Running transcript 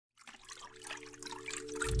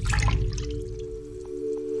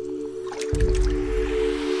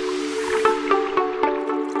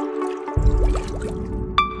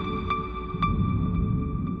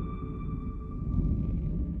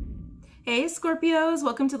Scorpios,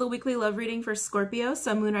 welcome to the weekly love reading for Scorpio,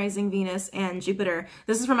 Sun, Moon, Rising, Venus, and Jupiter.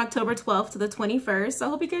 This is from October 12th to the 21st, so I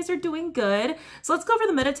hope you guys are doing good. So let's go over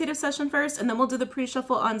the meditative session first, and then we'll do the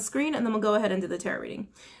pre-shuffle on screen, and then we'll go ahead and do the tarot reading.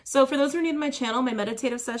 So for those who are new to my channel, my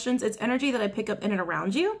meditative sessions, it's energy that I pick up in and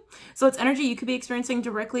around you. So it's energy you could be experiencing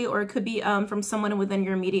directly, or it could be from someone within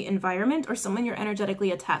your immediate environment, or someone you're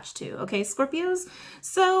energetically attached to, okay, Scorpios?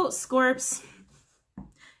 So, Scorps,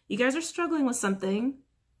 you guys are struggling with something.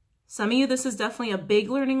 Some of you, this is definitely a big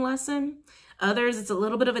learning lesson. Others, it's a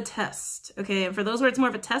little bit of a test, okay? And for those where it's more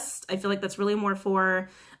of a test, I feel like that's really more for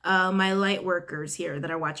my light workers here that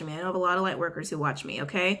are watching me. I know of a lot of light workers who watch me,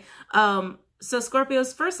 okay? So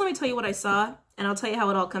Scorpios, first let me tell you what I saw, and I'll tell you how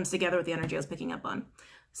it all comes together with the energy I was picking up on.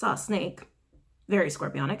 Saw a snake, very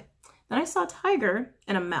scorpionic. Then I saw a tiger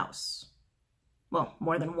and a mouse. Well,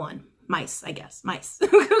 more than one. Mice, I guess. Mice.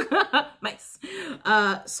 Mice.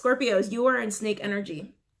 Scorpios, you are in snake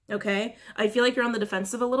energy. Okay, I feel like you're on the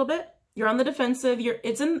defensive a little bit. You're on the defensive.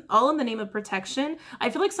 It's all in the name of protection. I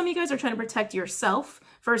feel like some of you guys are trying to protect yourself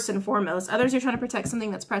first and foremost. Others, you're trying to protect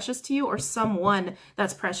something that's precious to you or someone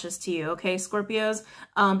that's precious to you. Okay, Scorpios.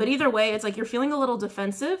 But either way, it's like you're feeling a little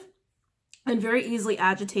defensive and very easily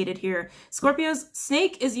agitated here. Scorpios,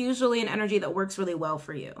 snake is usually an energy that works really well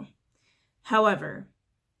for you. However,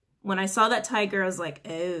 when I saw that tiger, I was like,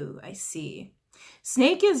 oh, I see.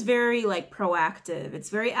 Snake is very like proactive. It's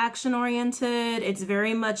very action oriented. It's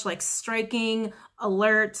very much like striking,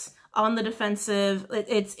 alert, on the defensive.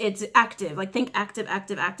 It's active. Like think active,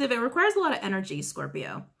 active, active. It requires a lot of energy,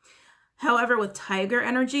 Scorpio. However, with tiger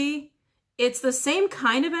energy, it's the same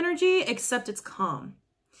kind of energy, except it's calm.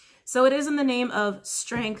 So it is in the name of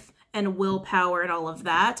strength and willpower and all of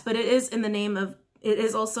that, but it is in the name of, it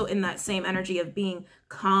is also in that same energy of being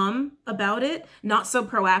calm about it, not so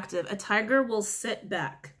proactive. A tiger will sit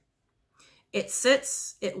back. It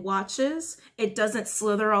sits, it watches, it doesn't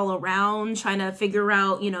slither all around trying to figure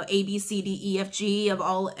out, you know, A, B, C, D, E, F, G of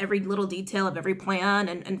every little detail of every plan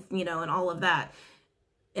and you know, and all of that.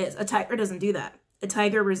 A tiger doesn't do that. A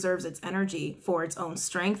tiger reserves its energy for its own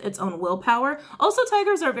strength, its own willpower. Also,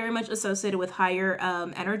 tigers are very much associated with higher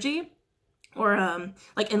energy, or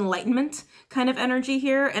like enlightenment kind of energy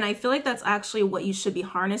here. And I feel like that's actually what you should be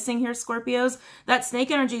harnessing here, Scorpios. That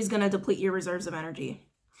snake energy is going to deplete your reserves of energy.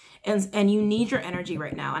 And you need your energy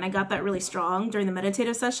right now. And I got that really strong during the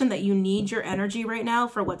meditative session, that you need your energy right now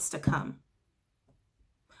for what's to come.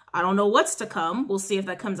 I don't know what's to come. We'll see if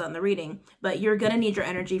that comes out in the reading. But you're going to need your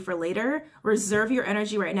energy for later. Reserve your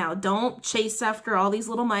energy right now. Don't chase after all these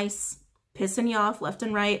little mice pissing you off left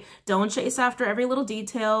and right. Don't chase after every little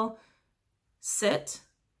detail. Sit,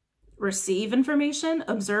 receive information,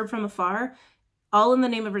 observe from afar, all in the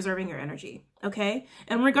name of reserving your energy, okay?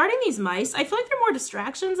 And regarding these mice, I feel like they're more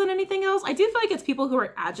distractions than anything else. I do feel like it's people who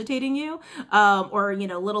are agitating you, or, you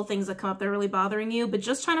know, little things that come up that are really bothering you, but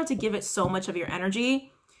just try not to give it so much of your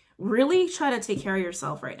energy. Really try to take care of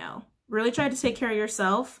yourself right now. Really try to take care of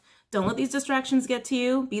yourself. Don't let these distractions get to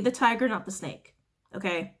you. Be the tiger, not the snake,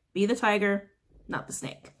 okay? Be the tiger, not the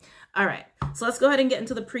snake. All right, so let's go ahead and get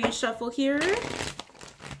into the pre-shuffle here.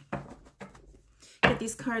 Get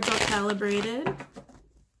these cards all calibrated.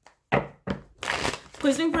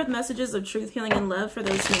 Please bring forth messages of truth, healing, and love for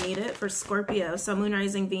those who need it for Scorpio, Sun, Moon,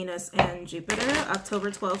 Rising, Venus, and Jupiter, October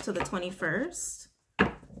 12th to the 21st.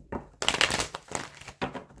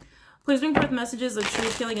 Please bring forth messages of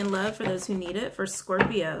truth, healing, and love for those who need it for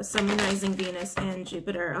Scorpio, Sun, Moon, Rising, Venus, and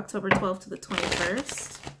Jupiter, October 12th to the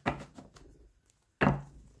 21st.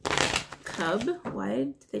 Cub. Why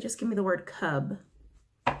did they just give me the word cub?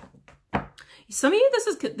 Some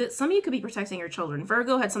of you could be protecting your children.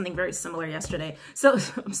 Virgo had something very similar yesterday. So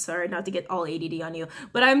I'm sorry not to get all ADD on you,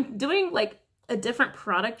 but I'm doing like a different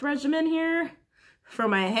product regimen here for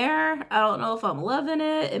my hair. I don't know if I'm loving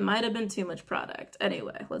it. It might have been too much product.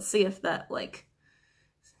 Anyway, let's see if that let's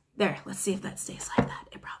see if that stays like that.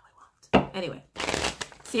 It probably won't. Anyway.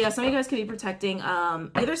 So yeah, some of you guys could be protecting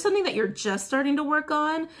either something that you're just starting to work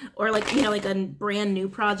on, or like, you know, like a brand new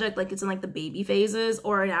project, like it's in like the baby phases,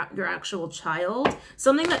 or your actual child,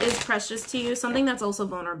 something that is precious to you, something that's also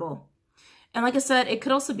vulnerable. And like I said, it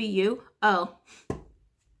could also be you. Oh,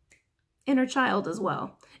 inner child as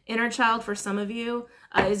well. Inner child for some of you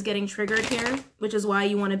is getting triggered here, which is why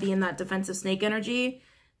you want to be in that defensive snake energy.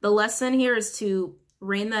 The lesson here is to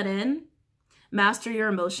rein that in. Master your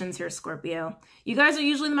emotions here, Scorpio. You guys are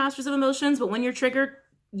usually the masters of emotions, but when you're triggered,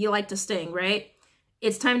 you like to sting, right?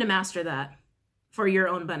 It's time to master that for your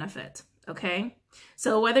own benefit, okay?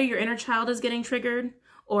 So whether your inner child is getting triggered,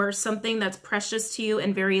 or something that's precious to you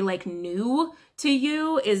and very like new to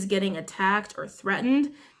you is getting attacked or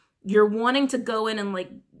threatened, you're wanting to go in and like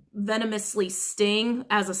venomously sting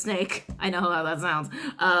as a snake. I know how that sounds.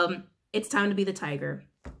 It's time to be the tiger.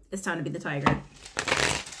 It's time to be the tiger.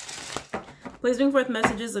 Please bring forth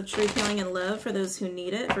messages of truth, healing, and love for those who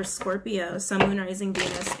need it. For Scorpio, Sun, Moon, Rising,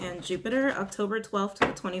 Venus, and Jupiter, October 12th to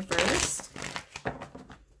the 21st.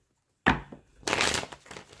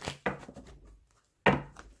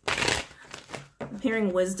 I'm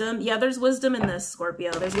hearing wisdom. Yeah, there's wisdom in this,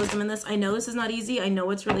 Scorpio. There's wisdom in this. I know this is not easy. I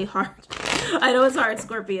know it's really hard. I know it's hard,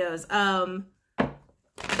 Scorpios. But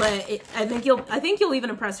I think you'll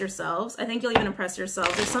even impress yourselves. I think you'll even impress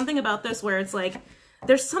yourselves. There's something about this where it's like,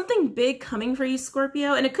 there's something big coming for you,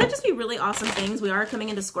 Scorpio. And it could just be really awesome things. We are coming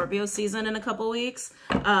into Scorpio season in a couple weeks.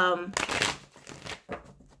 But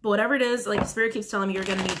whatever it is, like Spirit keeps telling me, you're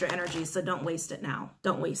going to need your energy. So don't waste it now.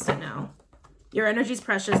 Don't waste it now. Your energy's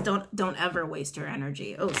precious. Don't ever waste your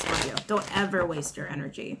energy. Oh, Scorpio, don't ever waste your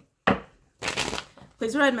energy.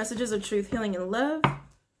 Please provide messages of truth, healing, and love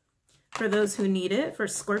for those who need it. For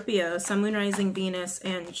Scorpio, Sun, Moon, Rising, Venus,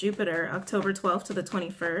 and Jupiter, October 12th to the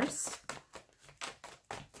 21st.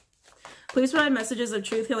 Please provide messages of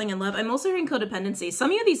truth, healing, and love. I'm also hearing codependency.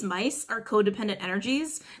 Some of these mice are codependent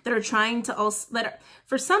energies that are trying to also,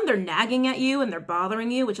 for some, they're nagging at you and they're bothering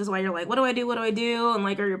you, which is why you're like, what do I do? What do I do? And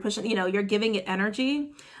like, or you're pushing, you know, you're giving it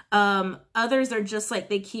energy. Others are just like,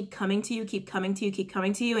 they keep coming to you, keep coming to you, keep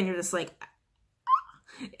coming to you. And you're just like,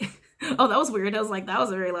 oh, that was weird. I was like, that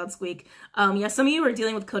was a very loud squeak. Yeah, some of you are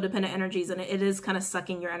dealing with codependent energies and it is kind of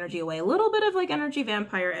sucking your energy away. A little bit of like energy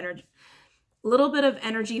vampire energy. Little bit of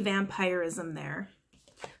energy vampirism there.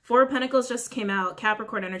 Four of Pentacles just came out.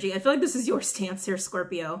 Capricorn energy. I feel like this is your stance here,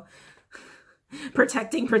 Scorpio.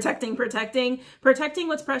 Protecting, protecting, protecting. Protecting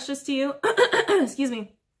what's precious to you. Excuse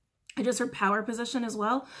me. I just heard power position as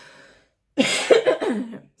well.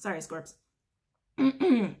 Sorry, Scorps.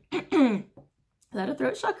 That a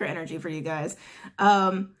throat chakra energy for you guys.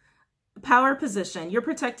 Power position. You're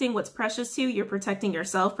protecting what's precious to you. You're protecting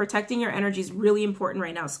yourself. Protecting your energy is really important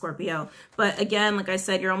right now, Scorpio. But again, like I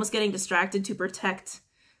said, you're almost getting distracted to protect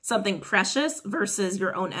something precious versus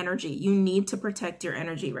your own energy. You need to protect your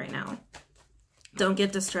energy right now. Don't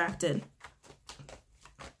get distracted.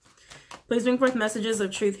 Please bring forth messages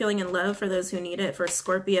of truth, healing, and love for those who need it. For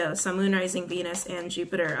Scorpio, Sun, Moon, Rising, Venus, and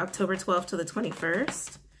Jupiter, October 12th to the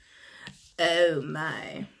 21st. Oh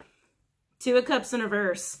my. Two of Cups in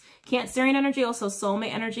reverse. Cancerian energy, also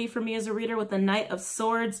soulmate energy for me as a reader with the Knight of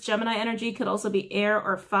Swords. Gemini energy could also be air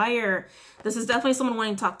or fire. This is definitely someone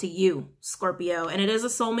wanting to talk to you, Scorpio. And it is a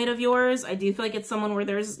soulmate of yours. I do feel like it's someone where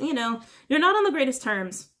there's, you know, you're not on the greatest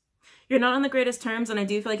terms. You're not on the greatest terms, and I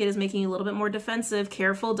do feel like it is making you a little bit more defensive.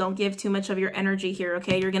 Careful, don't give too much of your energy here,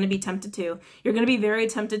 okay? You're going to be tempted to. You're going to be very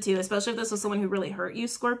tempted to, especially if this was someone who really hurt you,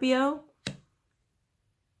 Scorpio.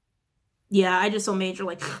 Yeah, I just saw major,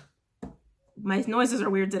 like... My noises are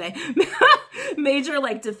weird today. Major,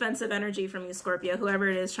 like, defensive energy from you, Scorpio, whoever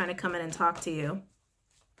it is trying to come in and talk to you.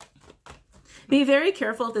 Be very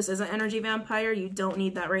careful if this is an energy vampire. You don't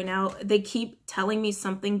need that right now. They keep telling me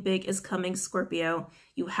something big is coming, Scorpio.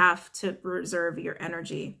 You have to reserve your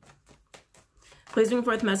energy. Please bring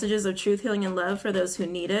forth messages of truth, healing, and love for those who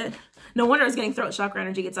need it. No wonder it's getting throat chakra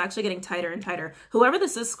energy. It's actually getting tighter and tighter. Whoever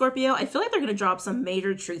this is, Scorpio, I feel like they're going to drop some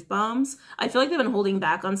major truth bombs. I feel like they've been holding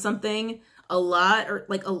back on something a lot, or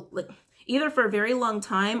like either for a very long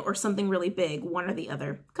time or something really big, one or the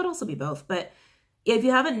other. Could also be both. But if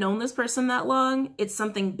you haven't known this person that long, it's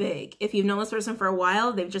something big. If you've known this person for a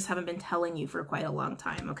while, they just haven't been telling you for quite a long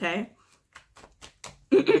time, okay?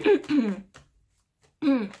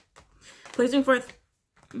 Please bring forth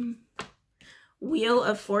Wheel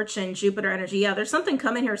of Fortune, Jupiter energy. Yeah, there's something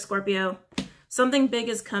coming here, Scorpio. Something big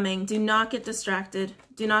is coming. Do not get distracted.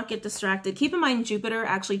 Do not get distracted. Keep in mind, Jupiter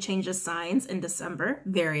actually changes signs in December.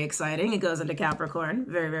 Very exciting. It goes into Capricorn.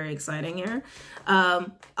 Very, very exciting here. I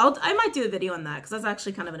might do a video on that because that's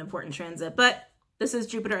actually kind of an important transit. But this is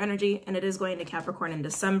Jupiter energy, and it is going to Capricorn in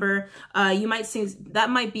December. You might see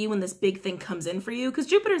that might be when this big thing comes in for you, because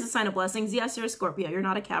Jupiter is a sign of blessings. Yes, you're a Scorpio. You're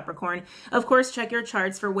not a Capricorn. Of course, check your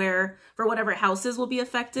charts for whatever houses will be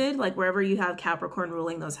affected, like wherever you have Capricorn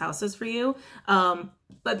ruling those houses for you.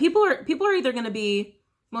 But people are either going to be,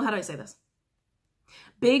 well, how do I say this?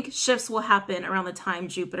 Big shifts will happen around the time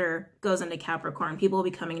Jupiter goes into Capricorn. People will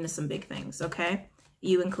be coming into some big things, okay?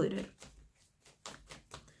 You included.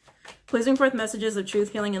 Please bring forth messages of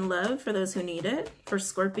truth, healing, and love for those who need it. For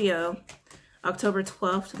Scorpio, October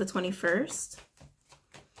 12th to the 21st.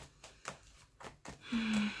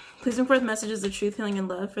 Please bring forth messages of truth, healing, and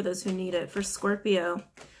love for those who need it. For Scorpio,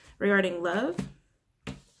 regarding love.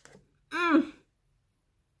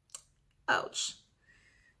 Ouch.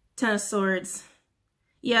 Ten of Swords.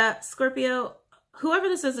 Yeah, Scorpio, whoever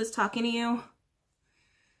this is talking to you,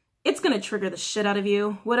 it's going to trigger the shit out of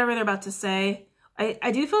you, whatever they're about to say.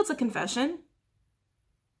 I do feel it's a confession.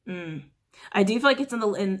 I do feel like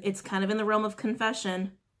it's kind of in the realm of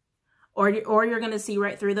confession, or you're going to see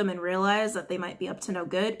right through them and realize that they might be up to no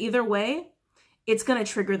good. Either way, it's going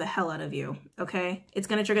to trigger the hell out of you, okay? It's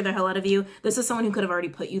going to trigger the hell out of you. This is someone who could have already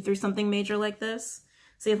put you through something major like this.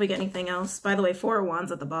 See if we get anything else. By the way, 4 of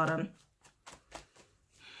Wands at the bottom.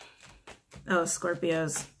 Oh,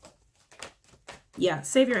 Scorpios. Yeah,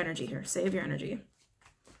 save your energy here. Save your energy.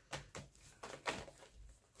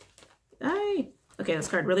 Okay, this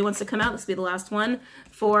card really wants to come out. This will be the last one.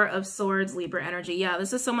 4 of Swords, Libra energy. Yeah,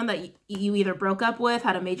 this is someone that you either broke up with,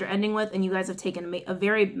 had a major ending with, and you guys have taken a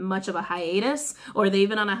very much of a hiatus, or they've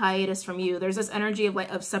been on a hiatus from you. There's this energy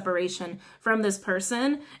of separation from this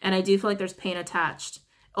person, and I do feel like there's pain attached.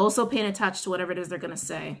 Also pain attached to whatever it is they're going to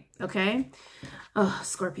say, okay? Oh,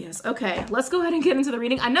 Scorpios. Okay, let's go ahead and get into the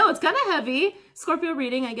reading. I know it's kind of heavy. Scorpio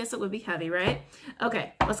reading, I guess it would be heavy, right?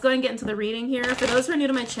 Okay, let's go ahead and get into the reading here. For those who are new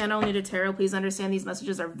to my channel, new to tarot, please understand these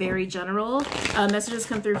messages are very general. Messages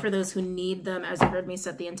come through for those who need them, as you heard me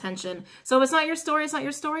set the intention. So if it's not your story, it's not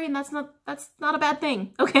your story, and that's not a bad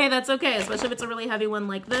thing. Okay, that's okay, especially if it's a really heavy one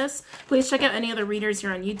like this. Please check out any other readers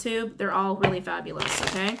here on YouTube. They're all really fabulous,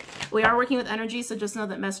 okay? We are working with energy, so just know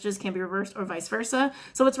that messages can be reversed or vice versa.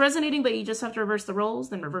 So it's resonating, but you just have to reverse the roles,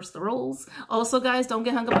 then reverse the roles. Also, guys, don't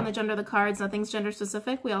get hung up on the gender of the cards. Nothing's gender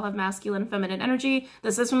specific. We all have masculine and feminine energy.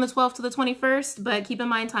 This is from the 12th to the 21st, but keep in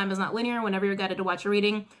mind time is not linear. Whenever you're guided to watch a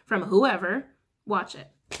reading from whoever, watch it.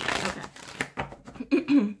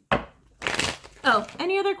 Okay. Oh,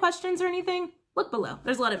 any other questions or anything? Look below.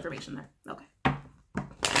 There's a lot of information there. Okay.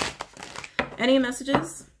 Any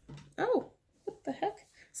messages? Oh, what the heck?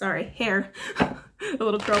 Sorry, hair. A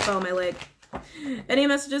little curl fell on my leg. Any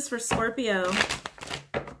messages for Scorpio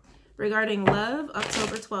regarding love,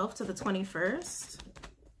 October 12th to the 21st?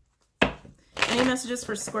 Any messages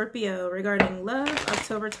for Scorpio regarding love,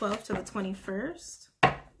 October 12th to the 21st?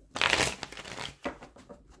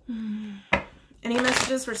 Any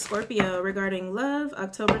messages for Scorpio regarding love,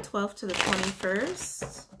 October 12th to the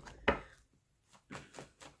 21st?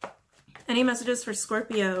 Any messages for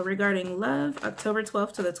Scorpio regarding love, October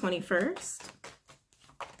 12th to the 21st?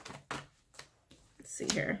 Let's see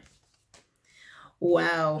here.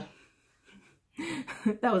 Wow.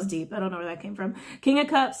 That was deep. I don't know where that came from. King of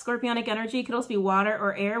Cups, Scorpionic energy. Could also be water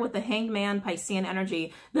or air with the Hanged Man, Piscean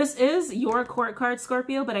energy. This is your court card,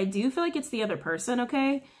 Scorpio, but I do feel like it's the other person,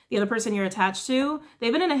 okay? The other person you're attached to.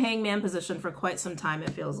 They've been in a Hanged Man position for quite some time, it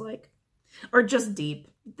feels like. Or just deep.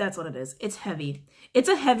 That's what it is. It's heavy. It's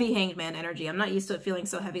a heavy Hanged Man energy. I'm not used to it feeling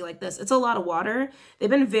so heavy like this. It's a lot of water. They've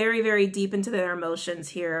been very, very deep into their emotions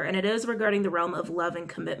here, and it is regarding the realm of love and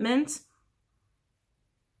commitment.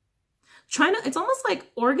 It's almost like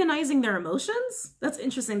organizing their emotions. That's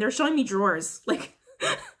interesting. They're showing me drawers, like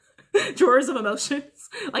drawers of emotions,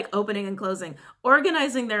 like opening and closing.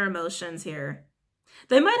 Organizing their emotions here.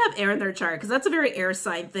 They might have air in their chart because that's a very air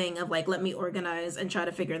sign thing of like, let me organize and try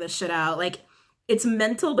to figure this shit out. Like it's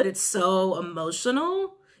mental, but it's so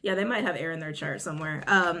emotional. Yeah, they might have air in their chart somewhere.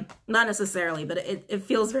 Not necessarily, but it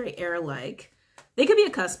feels very air-like. They could be a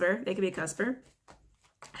cusper. They could be a cusper.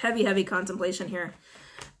 Heavy, heavy contemplation here.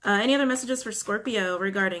 Any other messages for Scorpio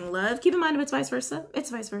regarding love? Keep in mind if it's vice versa. It's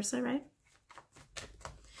vice versa, right?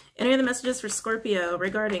 Any other messages for Scorpio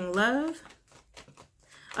regarding love?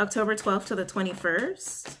 October 12th to the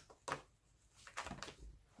 21st.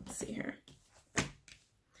 Let's see here.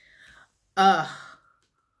 Ow.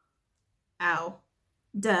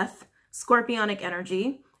 Death. Scorpionic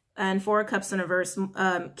energy. And 4 cups in reverse.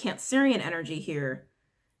 Cancerian energy here.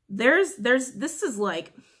 This is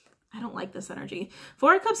like... I don't like this energy.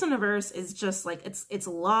 4 cups in reverse is just like, it's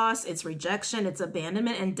loss, it's rejection, it's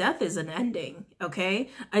abandonment, and death is an ending, okay?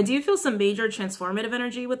 I do feel some major transformative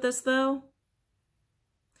energy with this, though.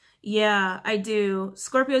 Yeah, I do.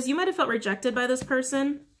 Scorpios, you might have felt rejected by this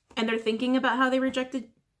person, and they're thinking about how they rejected...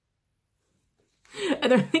 And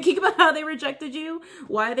they're thinking about how they rejected you,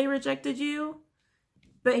 why they rejected you.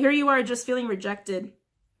 But here you are just feeling rejected.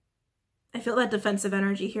 I feel that defensive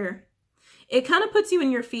energy here. It kind of puts you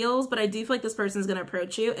in your feels, but I do feel like this person's going to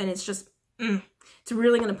approach you, and it's just, it's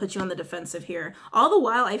really going to put you on the defensive here. All the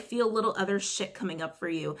while, I feel little other shit coming up for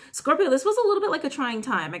you. Scorpio, this was a little bit like a trying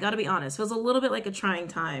time. I got to be honest. It was a little bit like a trying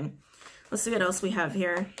time. Let's see what else we have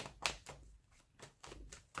here.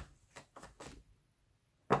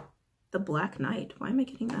 The Black Knight. Why am I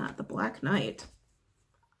getting that? The Black Knight.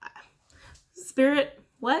 Spirit,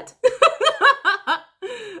 what?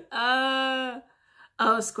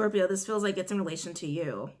 Oh, Scorpio, this feels like it's in relation to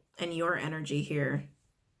you and your energy here.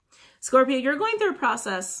 Scorpio, you're going through a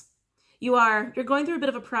process. You are. You're going through a bit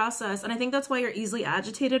of a process, and I think that's why you're easily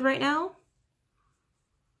agitated right now.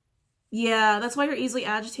 Yeah, that's why you're easily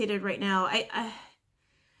agitated right now.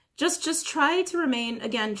 Just try to remain,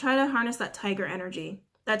 again, try to harness that tiger energy.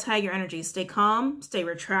 That tiger energy. Stay calm, stay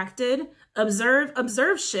retracted,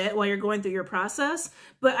 observe shit while you're going through your process.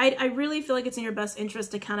 But I really feel like it's in your best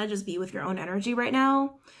interest to kind of just be with your own energy right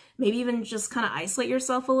now. Maybe even just kind of isolate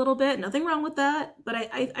yourself a little bit. Nothing wrong with that. But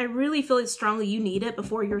I really feel like strongly you need it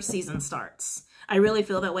before your season starts. I really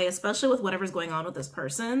feel that way, especially with whatever's going on with this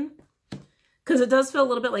person. Because it does feel a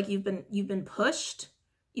little bit like you've been pushed.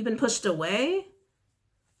 You've been pushed away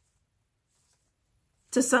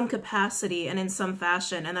to some capacity and in some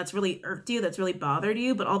fashion. And that's really irked you. That's really bothered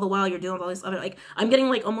you. But all the while you're dealing with all this other, like, I'm getting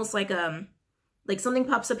like almost like something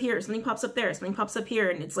pops up here, something pops up there, something pops up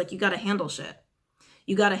here. And it's like, you got to handle shit.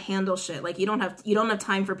 You got to handle shit. Like you don't have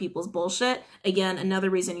time for people's bullshit. Again, another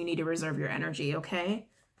reason you need to reserve your energy. Okay.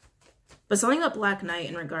 But something about Black Knight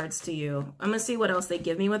in regards to you. I'm going to see what else they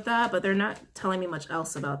give me with that, but they're not telling me much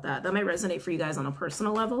else about that. That might resonate for you guys on a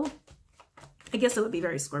personal level. I guess it would be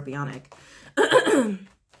very Scorpionic.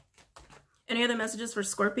 Any other messages for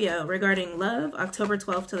Scorpio regarding love, October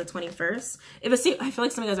 12th to the 21st? I feel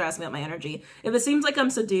like some of you guys are asking about my energy. If it seems like I'm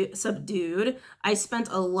subdued, I spent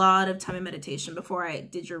a lot of time in meditation before I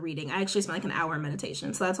did your reading. I actually spent like an hour in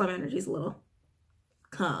meditation, so that's why my energy is a little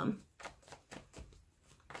calm.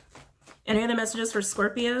 Any other messages for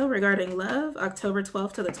Scorpio regarding love, October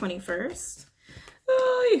 12th to the 21st?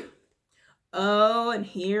 Oh, and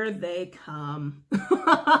here they come.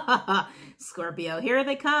 Scorpio, here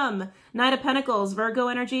they come. Knight of Pentacles, Virgo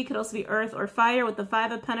energy, could also be earth or fire with the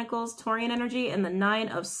 5 of Pentacles, Taurian energy, and the 9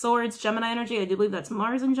 of Swords, Gemini energy. I do believe that's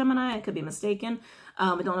Mars in Gemini. I could be mistaken.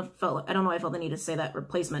 I don't know why I felt the need to say that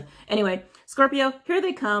replacement. Anyway, Scorpio, here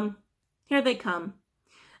they come. Here they come.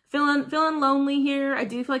 Feeling lonely here. I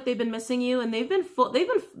do feel like they've been missing you, and they've been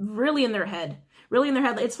really in their head. Really in their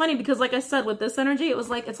head. It's funny because, like I said, with this energy, it's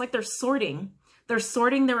like they're sorting. They're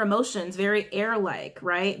sorting their emotions, very air-like,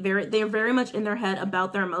 right? They're very much in their head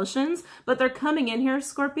about their emotions, but they're coming in here,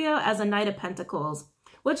 Scorpio, as a Knight of Pentacles,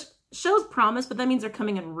 which shows promise, but that means they're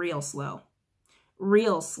coming in real slow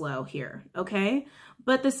here, okay?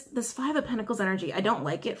 But this 5 of Pentacles energy, I don't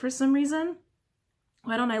like it for some reason.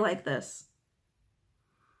 Why don't I like this?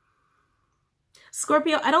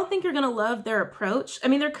 Scorpio, I don't think you're going to love their approach. I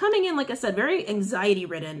mean, they're coming in, like I said, very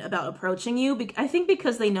anxiety-ridden about approaching you. I think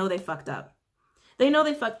because they know they fucked up. They know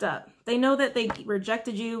they fucked up. They know that they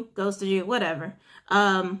rejected you, ghosted you, whatever.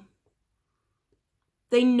 They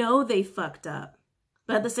know they fucked up.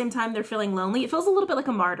 But at the same time, they're feeling lonely. It feels a little bit like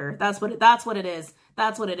a martyr. That's what it is.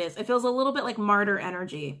 That's what it is. It feels a little bit like martyr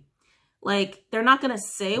energy. Like, they're not going to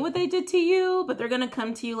say what they did to you, but they're going to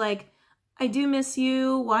come to you like, I do miss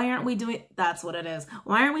you. Why aren't we doing... That's what it is.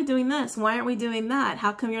 Why aren't we doing this? Why aren't we doing that?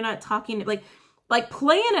 How come you're not talking... Like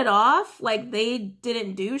playing it off like they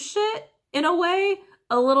didn't do shit in a way.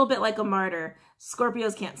 A little bit like a martyr.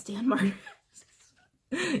 Scorpios can't stand martyrs.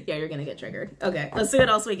 Yeah, you're going to get triggered. Okay, let's see what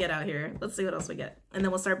else we get out here. Let's see what else we get. And then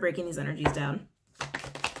we'll start breaking these energies down.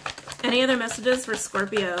 Any other messages for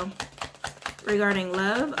Scorpio regarding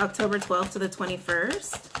love? October 12th to the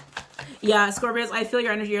 21st. Yeah, Scorpios, I feel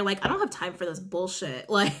your energy. You're like, I don't have time for this bullshit.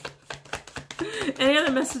 Like, any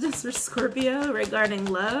other messages for Scorpio regarding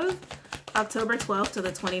love? October 12th to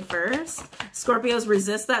the 21st. Scorpios,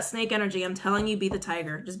 resist that snake energy. I'm telling you, be the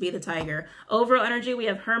tiger. Just be the tiger. Overall energy, we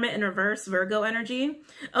have Hermit in reverse, Virgo energy.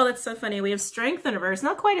 Oh, that's so funny. We have Strength in reverse.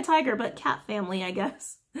 Not quite a tiger, but cat family, I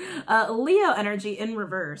guess. Leo energy in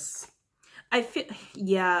reverse. I feel,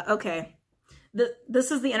 yeah, okay.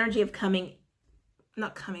 This is the energy of coming...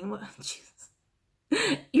 Not coming, what? Jesus.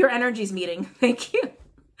 Your energy's meeting. Thank you.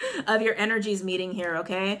 Of your energy's meeting here,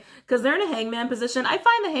 okay? Because they're in a hangman position. I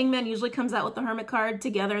find the hangman usually comes out with the hermit card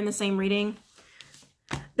together in the same reading.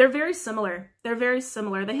 They're very similar. They're very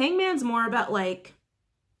similar. The hangman's more about like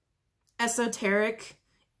esoteric,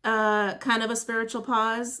 kind of a spiritual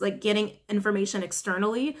pause, like getting information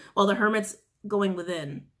externally, while the hermit's going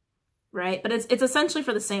within. Right? But it's essentially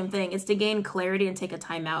for the same thing. It's to gain clarity and take a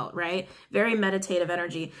time out, right? Very meditative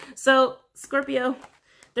energy. So Scorpio,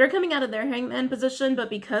 they're coming out of their hangman position, but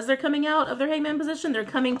because they're coming out of their hangman position, they're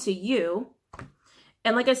coming to you.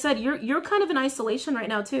 And like I said, you're kind of in isolation right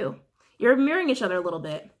now too. You're mirroring each other a little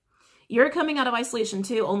bit. You're coming out of isolation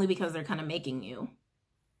too, only because they're kind of making you.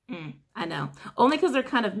 I know. Only because they're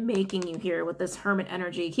kind of making you here with this hermit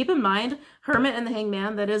energy. Keep in mind, hermit and the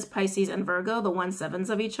hangman, that is Pisces and Virgo, the 1/7s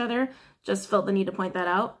of each other. Just felt the need to point that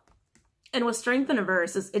out. And with Strength in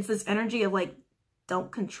reverse, it's this energy of like,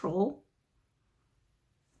 don't control.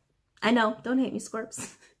 I know. Don't hate me,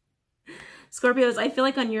 Scorps. Scorpios, I feel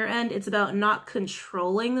like on your end, it's about not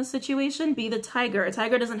controlling the situation. Be the tiger. A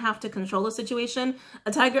tiger doesn't have to control the situation.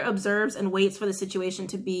 A tiger observes and waits for the situation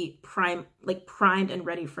to be primed and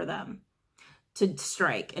ready for them to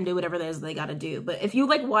strike and do whatever it is they got to do. But if you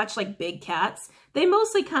like watch like big cats, they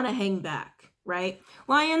mostly kind of hang back, right?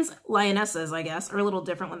 Lions, lionesses, I guess, are a little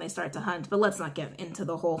different when they start to hunt, but let's not get into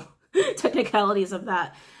the whole technicalities of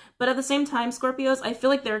that. But at the same time, Scorpios, I feel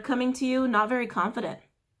like they're coming to you not very confident,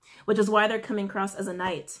 which is why they're coming across as a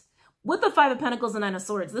knight. With the Five of Pentacles and Nine of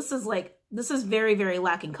Swords, this is very, very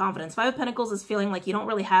lacking confidence. Five of Pentacles is feeling like you don't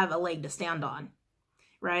really have a leg to stand on,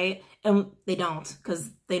 right? And they don't,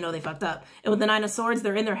 because they know they fucked up. And with the Nine of Swords,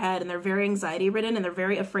 they're in their head and they're very anxiety ridden and they're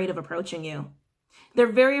very afraid of approaching you. They're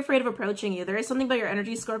very afraid of approaching you. There is something about your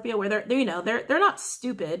energy, Scorpio, where they're not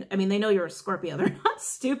stupid. I mean, they know you're a Scorpio. They're not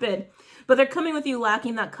stupid, but they're coming with you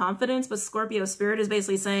lacking that confidence. But Scorpio spirit is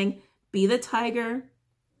basically saying, be the tiger,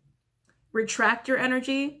 retract your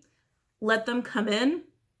energy, let them come in.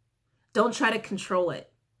 Don't try to control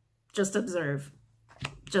it. Just observe.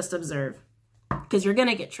 Just observe. Because you're going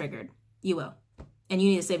to get triggered. You will. And you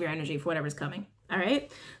need to save your energy for whatever's coming. All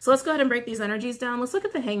right? So let's go ahead and break these energies down. Let's look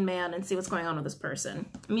at the Hanged Man and see what's going on with this person.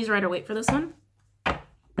 I'm going to use Rider-Waite for this one.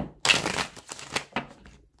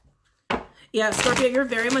 Yeah, Scorpio, you're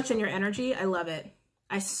very much in your energy. I love it.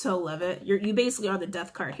 I so love it. You basically are the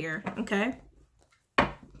death card here. Okay?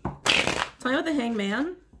 Tell me about the Hanged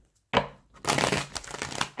Man.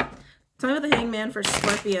 Tell me about the Hanged Man for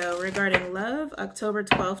Scorpio regarding love, October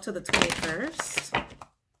 12th to the 21st.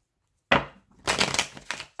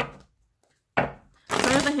 Tell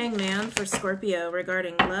me about the Hanged Man for Scorpio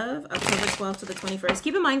regarding love, October 12th to the 21st.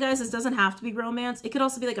 Keep in mind, guys, this doesn't have to be romance. It could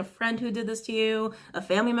also be like a friend who did this to you, a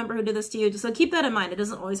family member who did this to you. So keep that in mind. It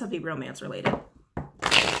doesn't always have to be romance related.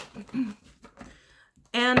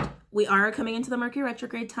 And we are coming into the Mercury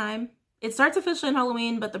retrograde time. It starts officially on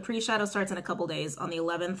Halloween, but the pre-shadow starts in a couple days on the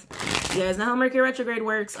 11th. You guys know how Mercury retrograde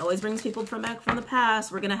works. Always brings people back from the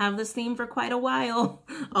past. We're going to have this theme for quite a while.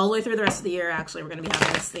 All the way through the rest of the year, actually, we're going to be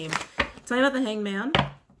having this theme. Tell me about the Hanged Man.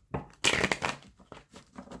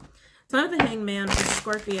 Tell me about the Hanged Man for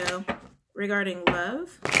Scorpio regarding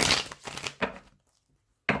love.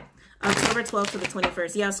 October 12th to the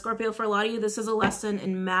 21st. Yeah, Scorpio, for a lot of you, this is a lesson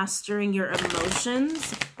in mastering your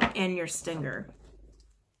emotions and your stinger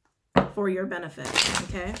for your benefit,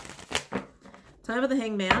 okay? Tell me about the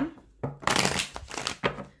Hanged Man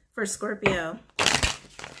for Scorpio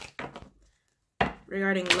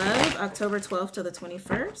regarding love, October 12th to the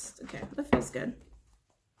 21st. Okay, that feels good.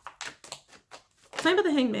 Tell me about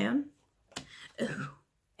the Hanged Man. Ooh.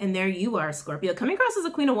 And there you are, Scorpio. Coming across as a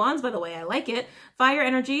Queen of Wands, by the way. I like it. Fire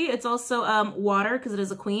energy. It's also water because it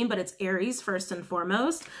is a queen, but it's Aries first and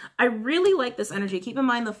foremost. I really like this energy. Keep in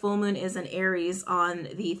mind the full moon is in Aries on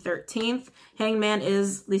the 13th. Hanged Man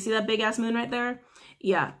is, do you see that big ass moon right there?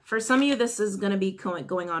 Yeah. For some of you, this is going to be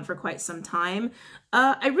going on for quite some time.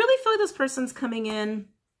 I really feel like this person's coming in.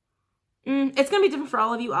 It's going to be different for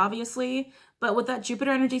all of you, obviously. But with that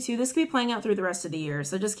Jupiter energy too, this could be playing out through the rest of the year.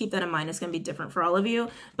 So just keep that in mind. It's going to be different for all of you.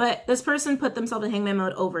 But this person put themselves in Hangman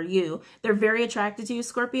mode over you. They're very attracted to you,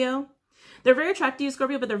 Scorpio. They're very attracted to you,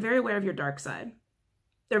 Scorpio, but they're very aware of your dark side.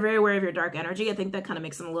 They're very aware of your dark energy. I think that kind of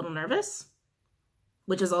makes them a little nervous,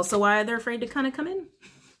 which is also why they're afraid to kind of come in.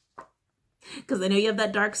 Because they know you have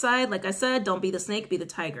that dark side. Like I said, don't be the snake, be the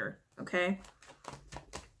tiger. Okay?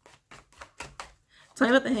 Tell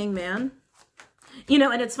me about the Hanged Man. You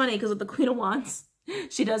know, and it's funny because with the Queen of Wands,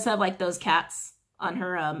 she does have like those cats on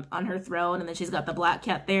her throne, and then she's got the black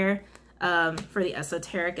cat there for the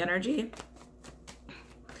esoteric energy.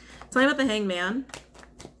 Tell me about the Hanged Man.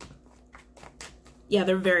 Yeah,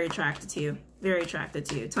 they're very attracted to you. Very attracted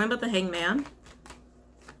to you. Tell me about the Hanged Man.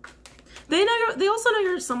 They also know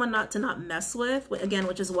you're someone not to mess with, again,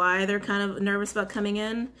 which is why they're kind of nervous about coming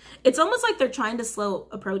in. It's almost like they're trying to slow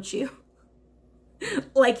approach you.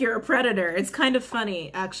 Like you're a predator. It's kind of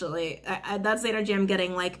funny, actually. That's the energy I'm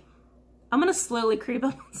getting. Like, I'm going to slowly creep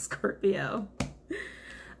up on Scorpio.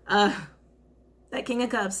 That King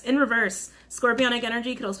of Cups in reverse. Scorpionic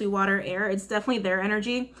energy could also be water, air. It's definitely their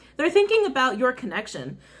energy. They're thinking about your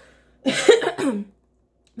connection. They're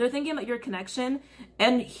thinking about your connection.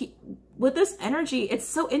 And with this energy, it's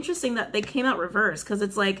so interesting that they came out reverse, because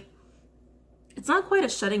it's like, it's not quite a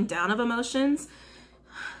shutting down of emotions.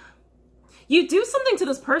 You do something to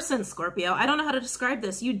this person, Scorpio. I don't know how to describe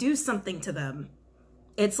this. You do something to them.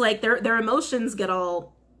 It's like their emotions get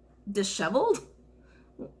all disheveled.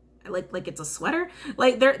 Like it's a sweater.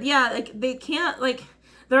 Like they can't, like,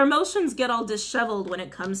 their emotions get all disheveled when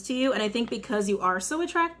it comes to you. And I think because you are so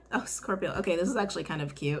attracted. Oh, Scorpio. Okay, this is actually kind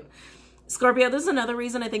of cute. Scorpio, this is another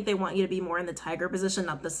reason I think they want you to be more in the tiger position,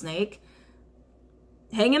 not the snake.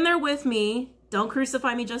 Hang in there with me. Don't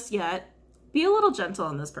crucify me just yet. Be a little gentle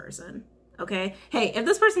on this person, okay? Hey, if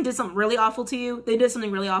this person did something really awful to you, they did something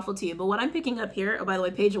really awful to you. But what I'm picking up here, oh, by the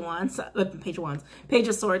way, Page of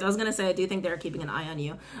Swords. I was going to say, I do think they're keeping an eye on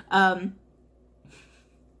you.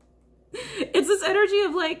 It's this energy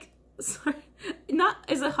of like, sorry,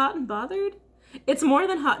 is it hot and bothered? It's more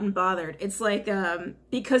than hot and bothered. It's like,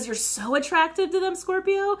 because you're so attractive to them,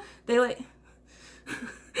 Scorpio, they like,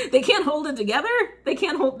 they can't hold it together. They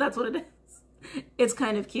can't hold, that's what it is. It's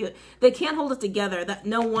kind of cute. They can't hold it together. That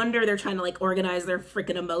no wonder they're trying to like organize their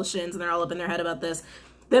freaking emotions and they're all up in their head about this.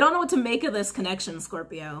 They don't know what to make of this connection,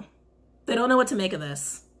 Scorpio. They don't know what to make of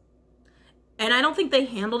this. And I don't think they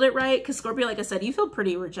handled it right because Scorpio, like I said, you feel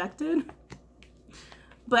pretty rejected.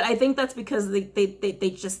 But I think that's because they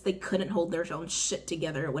couldn't hold their own shit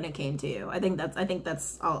together when it came to you. I think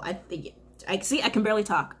that's all. I see. I can barely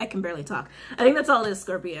talk. I think that's all it is,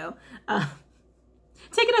 Scorpio.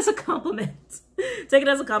 Take it as a compliment. Take it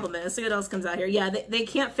as a compliment. Let's see what else comes out here. Yeah, they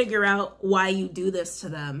can't figure out why you do this to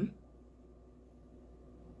them.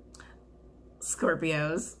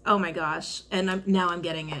 Scorpios. Oh my gosh. And now I'm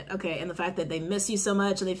getting it. Okay, and the fact that they miss you so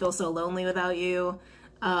much and they feel so lonely without you.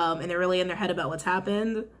 And they're really in their head about what's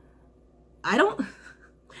happened.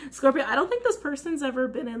 Scorpio, I don't think this person's ever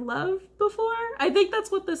been in love before. I think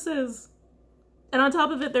that's what this is. And on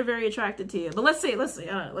top of it, they're very attracted to you. But let's see. Let's see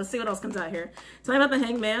what else comes out here. Tell me about the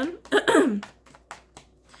Hangman. Tell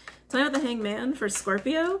me about the Hangman for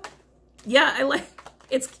Scorpio. Yeah, I like,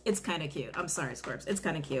 it's kind of cute. I'm sorry, Scorps. It's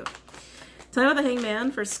kind of cute. Tell me about the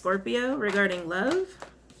Hangman for Scorpio regarding love.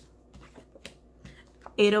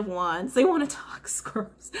 8 of Wands. They want to talk,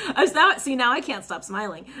 Scorps. Now I can't stop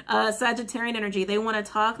smiling. Sagittarian energy. They want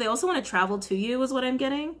to talk. They also want to travel to you is what I'm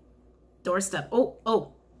getting. Doorstep.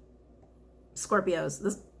 Oh.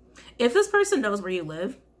 Scorpios. If this person knows where you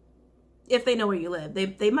live, if they know where you live,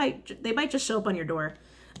 they might just show up on your door.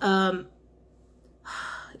 God,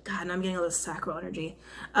 and I'm getting all this sacral energy.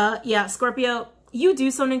 Yeah, Scorpio, you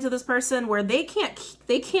do something to this person where they can't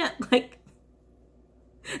like,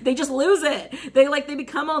 they just lose it. They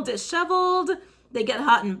become all disheveled. They get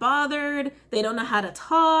hot and bothered. They don't know how to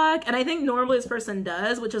talk. And I think normally this person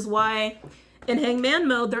does, which is why in Hangman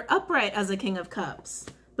mode, they're upright as a King of Cups.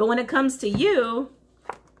 But when it comes to you,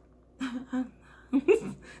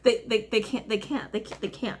 they can't.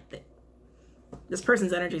 This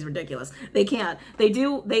person's energy is ridiculous. They can't.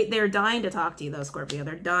 They're dying to talk to you though, Scorpio.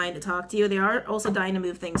 They're dying to talk to you. They are also dying to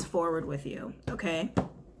move things forward with you. Okay.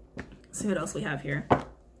 Let's see what else we have here.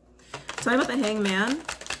 Tell me about the Hangman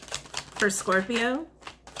for Scorpio.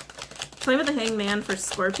 Tell me about the Hangman for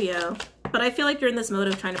Scorpio. But I feel like you're in this mode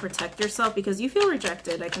of trying to protect yourself because you feel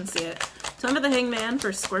rejected. I can see it. Tell me about the Hangman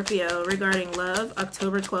for Scorpio regarding love,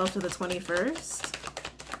 October 12th to the 21st.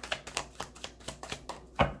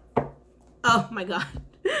 Oh my God.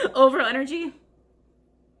 Overall energy.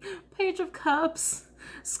 Page of Cups.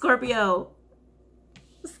 Scorpio.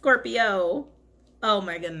 Oh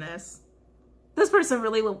my goodness. This person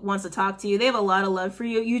really wants to talk to you. They have a lot of love for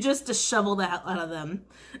you. You just dishevel the hell out of them.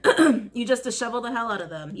 You just dishevel the hell out of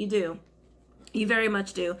them. You do. You very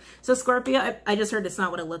much do. So Scorpio, I just heard it's not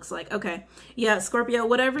what it looks like. Okay. Yeah, Scorpio,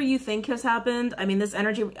 whatever you think has happened, I mean, this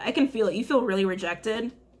energy, I can feel it. You feel really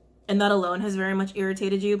rejected. And that alone has very much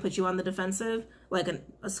irritated you, put you on the defensive, like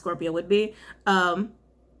a Scorpio would be.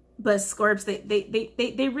 But Scorps,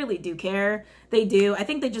 they really do care. They do. I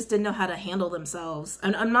think they just didn't know how to handle themselves.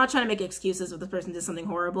 And I'm not trying to make excuses if this person did something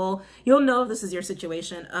horrible. You'll know if this is your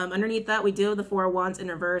situation. Underneath that, we do have the 4 of Wands in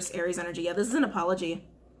reverse, Aries energy. Yeah, this is an apology.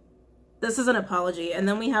 This is an apology. And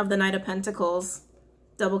then we have the Knight of Pentacles,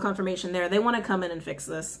 double confirmation there. They want to come in and fix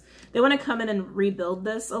this. They want to come in and rebuild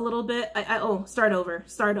this a little bit. Oh, start over.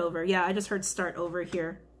 Start over. Yeah, I just heard start over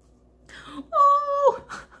here. Oh!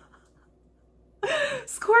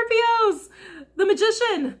 Scorpios! The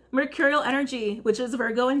Magician! Mercurial energy, which is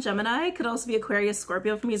Virgo and Gemini. Could also be Aquarius,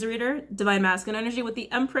 Scorpio from user reader. Divine Masculine energy with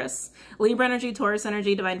the Empress. Libra energy, Taurus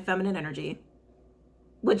energy, Divine Feminine energy.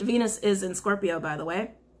 Which Venus is in Scorpio, by the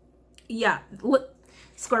way. Yeah, look,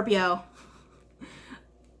 Scorpio.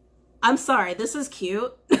 I'm sorry, this is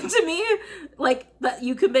cute to me. Like, that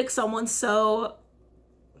you could make someone so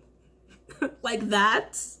like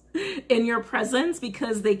that in your presence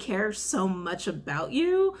because they care so much about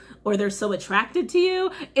you or they're so attracted to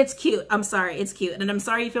you. It's cute. I'm sorry. It's cute. And I'm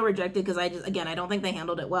sorry you feel rejected because I don't think they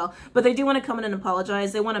handled it well. But they do want to come in and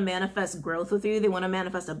apologize. They want to manifest growth with you. They want to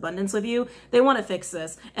manifest abundance with you. They want to fix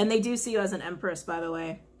this. And they do see you as an Empress, by the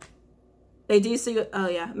way. They do see you, oh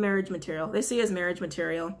yeah, marriage material. They see you as marriage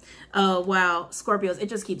material. Oh, wow. Scorpios, it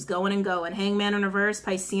just keeps going and going. Hangman in reverse,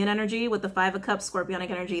 Piscean energy with the 5 of Cups,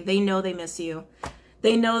 Scorpionic energy. They know they miss you.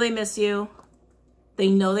 They know they miss you. They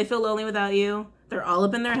know they feel lonely without you. They're all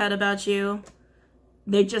up in their head about you.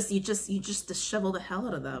 They just, you just dishevel the hell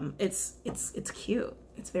out of them. It's cute.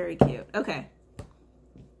 It's very cute. Okay.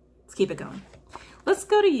 Let's keep it going. Let's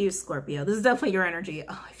go to you, Scorpio. This is definitely your energy.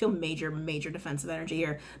 Oh, I feel major, major defensive energy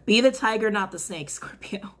here. Be the tiger, not the snake,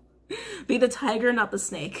 Scorpio. Be the tiger, not the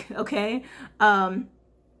snake, okay? Let's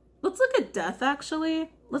look at death,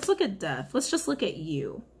 actually. Let's look at death. Let's just look at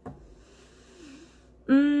you.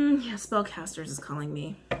 Yeah, Spellcasters is calling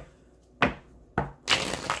me.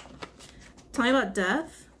 Tell me about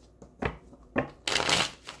death.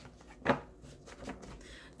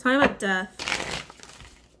 Tell me about death.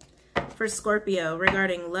 For Scorpio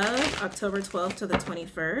regarding love, October 12th to the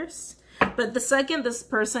 21st. But the second this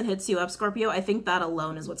person hits you up, Scorpio, I think that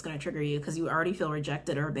alone is what's going to trigger you because you already feel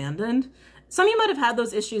rejected or abandoned. Some of you might have had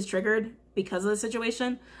those issues triggered because of the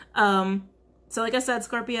situation. So like I said,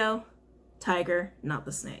 Scorpio, tiger, not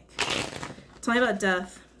the snake. Tell me about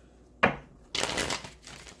death.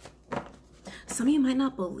 Some of you might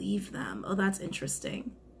not believe them. Oh, that's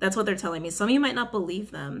interesting. That's what they're telling me. Some of you might not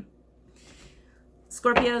believe them.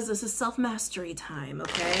 Scorpios, this is self-mastery time,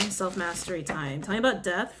 okay? Self-mastery time. Tell me about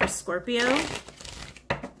death for Scorpio.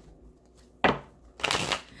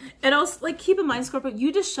 And also, like, keep in mind, Scorpio,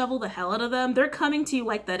 you just shovel the hell out of them. They're coming to you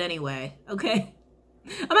like that anyway, okay?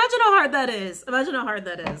 Imagine how hard that is. Imagine how hard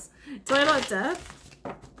that is. Tell me about death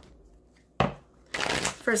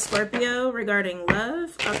for Scorpio regarding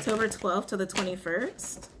love, October 12th to the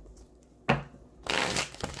 21st.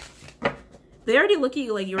 They already look at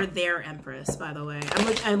you like you're their Empress, by the way.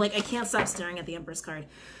 I'm like, I can't stop staring at the Empress card.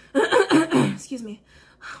 Excuse me.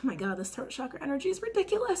 Oh my God, this throat chakra energy is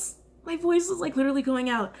ridiculous. My voice is like literally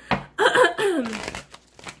going out.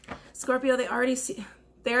 Scorpio, they already see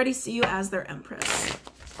you as their Empress.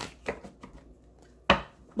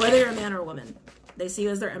 Whether you're a man or a woman, they see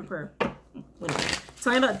you as their Emperor.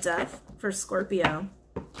 Tell me about death for Scorpio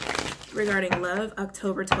regarding love,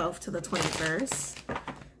 October 12th to the 21st.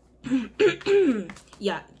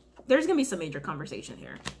 Yeah, there's gonna be some major conversation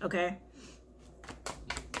here, okay?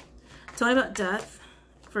 Tell me about death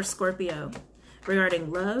for Scorpio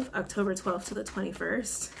regarding love, October 12th to the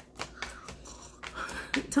 21st.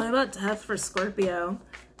 Tell me about death for Scorpio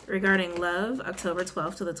regarding love, October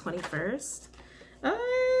 12th to the 21st.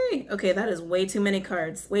 Okay, that is way too many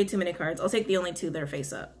cards. Way too many cards. I'll take the only 2 that are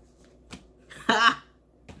face up. Ha!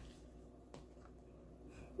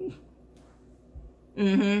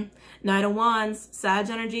 Knight of Wands, Sag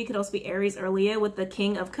energy, could also be Aries or Leo with the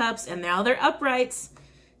King of Cups, and now they're uprights.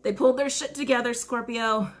 They pulled their shit together,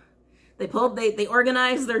 Scorpio. They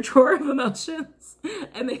organized their drawer of emotions,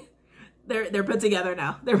 and they're put together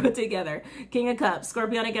now. They're put together. King of Cups,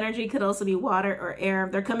 Scorpionic energy could also be water or air.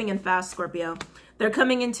 They're coming in fast, Scorpio. They're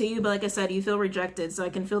coming into you, but like I said, you feel rejected, so I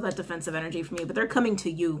can feel that defensive energy from you, but they're coming to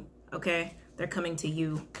you, okay? They're coming to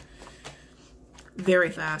you very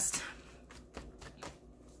fast.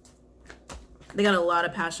 They got a lot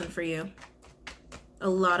of passion for you. A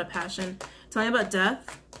lot of passion. Tell me about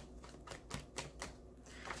death.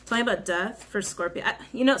 Tell me about death for Scorpio.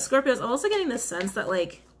 You know, Scorpio is also getting this sense that,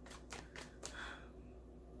 like,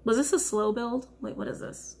 was this a slow build? Wait, what is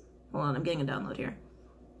this? Hold on, I'm getting a download here.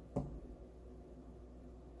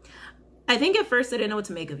 I think at first they didn't know what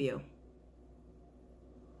to make of you.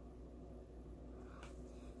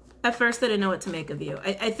 At first they didn't know what to make of you.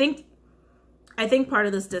 I think part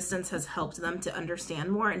of this distance has helped them to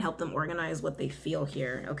understand more and help them organize what they feel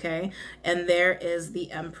here, okay? And there is the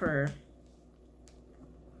Emperor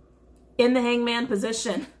in the Hangman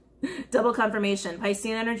position. Double confirmation.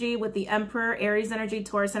 Piscean energy with the Emperor, Aries energy,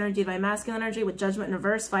 Taurus energy, Divine Masculine energy with Judgment in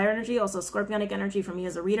reverse, fire energy, also Scorpionic energy for me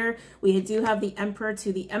as a reader. We do have the Emperor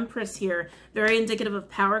to the Empress here. Very indicative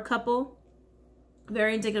of power couple.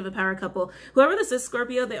 Very indicative of power couple. Whoever this is,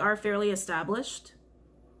 Scorpio, they are fairly established.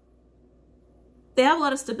 They have a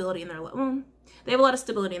lot of stability in their life. Well, they have a lot of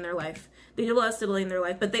stability in their life. They do a lot of stability in their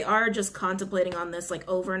life, but they are just contemplating on this like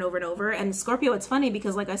over and over and over. And Scorpio, it's funny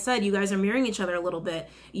because like I said, you guys are mirroring each other a little bit.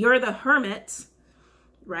 You're the hermit,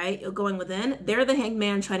 right? You're going within. They're the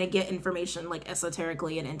hangman trying to get information like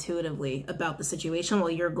esoterically and intuitively about the situation while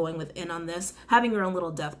you're going within on this, having your own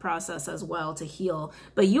little death process as well to heal.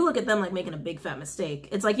 But you look at them like making a big fat mistake.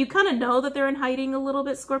 It's like you kind of know that they're in hiding a little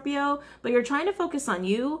bit, Scorpio, but you're trying to focus on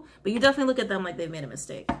you, but you definitely look at them like they've made a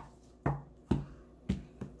mistake.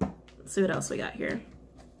 Let's see what else we got here.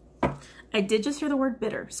 I did just hear the word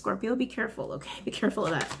bitter. Scorpio, be careful, okay? Be careful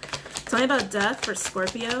of that. Tell me about death for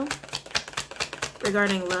Scorpio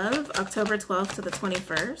regarding love, October 12th to the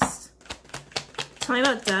 21st. Tell me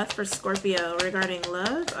about death for Scorpio regarding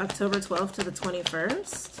love, October 12th to the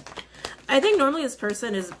 21st. I think normally this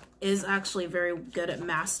person is actually very good at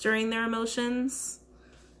mastering their emotions.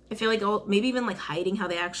 I feel like maybe even like hiding how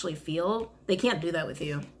they actually feel. They can't do that with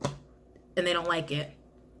you. And they don't like it.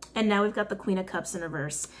 And now we've got the Queen of Cups in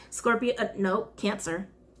reverse. Scorpio, no, Cancer.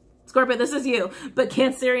 Scorpio, this is you. But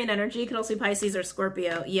Cancerian energy could also be Pisces or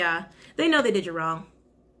Scorpio. Yeah, they know they did you wrong.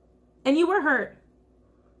 And you were hurt.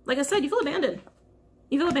 Like I said, you feel abandoned.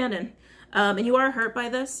 You feel abandoned. And you are hurt by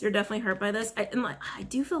this. You're definitely hurt by this. I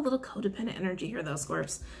do feel a little codependent energy here, though,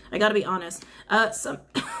 Scorps. I gotta be honest.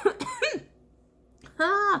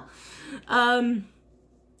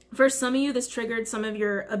 For some of you, this triggered some of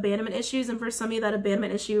your abandonment issues, and for some of you, that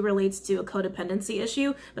abandonment issue relates to a codependency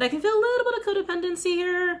issue. But I can feel a little bit of codependency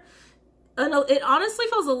here. It honestly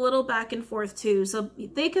feels a little back and forth, too. So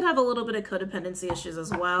they could have a little bit of codependency issues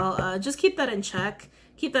as well. Just keep that in check.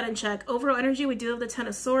 Keep that in check. Overall energy, we do have the Ten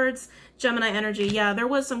of Swords. Gemini energy, yeah, there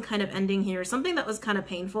was some kind of ending here. Something that was kind of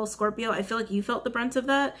painful, Scorpio. I feel like you felt the brunt of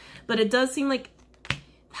that. But it does seem like...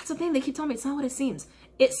 That's the thing. They keep telling me it's not what it seems.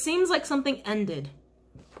 It seems like something ended.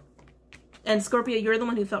 And Scorpio, you're the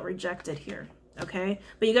one who felt rejected here, okay?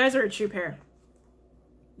 But you guys are a true pair.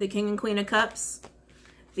 The King and Queen of Cups,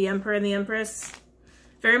 the Emperor and the Empress.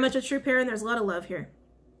 Very much a true pair, and there's a lot of love here.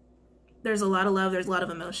 There's a lot of love. There's a lot of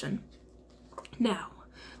emotion. Now,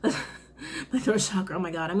 my throat chakra. Oh my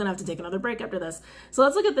God, I'm going to have to take another break after this. So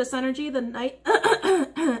let's look at this energy. The Knight,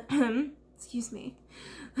 excuse me.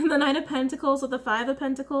 The Nine of Pentacles with the Five of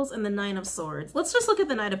Pentacles and the Nine of Swords. Let's just look at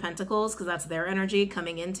the Knight of Pentacles because that's their energy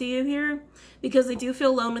coming into you here. Because they do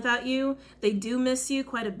feel alone without you. They do miss you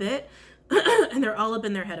quite a bit. And they're all up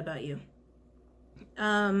in their head about you.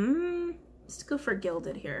 Let's go for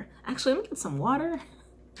Gilded here. Actually, let me get some water.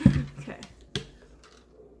 Okay.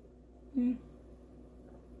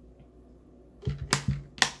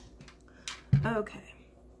 Okay.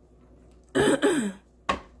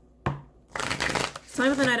 Tell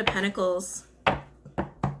me about the Knight of Pentacles. Tell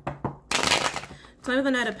me about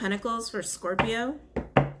the Knight of Pentacles for Scorpio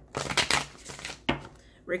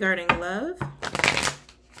regarding love.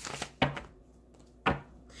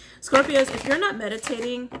 Scorpios, if you're not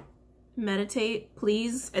meditating, meditate,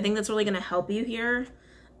 please. I think that's really going to help you here.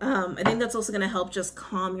 I think that's also going to help just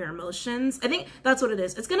calm your emotions. I think that's what it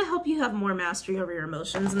is. It's going to help you have more mastery over your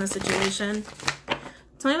emotions in this situation.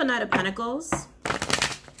 Tell me about Knight of Pentacles.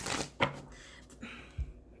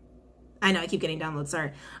 I know, I keep getting downloads,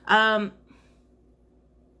 sorry. I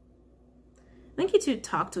think you two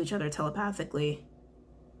talk to each other telepathically.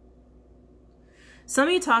 Some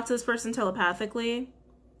of you talk to this person telepathically.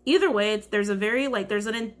 Either way, there's a very, like, there's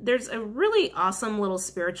a really awesome little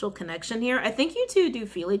spiritual connection here. I think you two do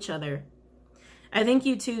feel each other. I think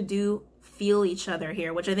you two do feel each other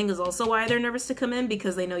here, which I think is also why they're nervous to come in,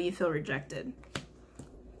 because they know you feel rejected.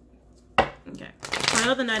 Okay. Find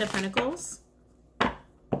out the Knight of Pentacles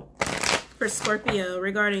for Scorpio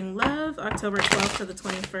regarding love, October 12th to the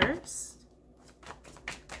 21st.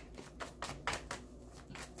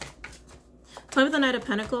 Tell me the Knight of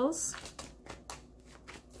Pentacles.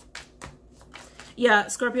 Yeah,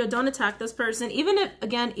 Scorpio, don't attack this person. Even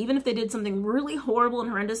if they did something really horrible and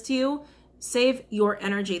horrendous to you, save your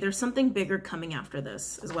energy. There's something bigger coming after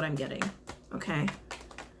this, is what I'm getting. Okay.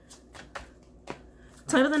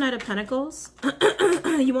 Tell me about the Knight of Pentacles.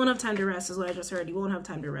 You won't have time to rest, is what I just heard. You won't have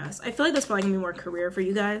time to rest. I feel like that's probably going to be more career for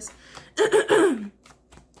you guys. Tell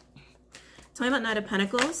me about Knight of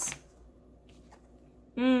Pentacles.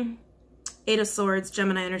 Eight of Swords,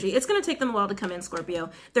 Gemini energy. It's going to take them a while to come in, Scorpio.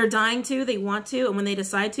 They're dying to, they want to, and when they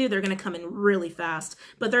decide to, they're going to come in really fast.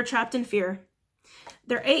 But they're trapped in fear.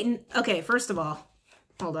 They're okay, first of all,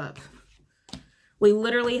 hold up. We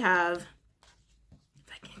literally have...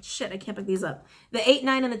 Shit, I can't pick these up. The 8,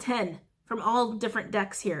 9, and the 10 from all different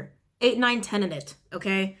decks here. 8, 9, 10 in it,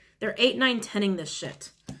 okay? They're 8, 9, 10ing this shit.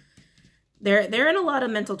 They're in a lot of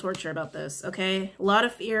mental torture about this, okay? A lot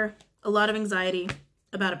of fear, a lot of anxiety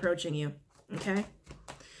about approaching you, okay?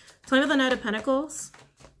 Tell me about the Knight of Pentacles.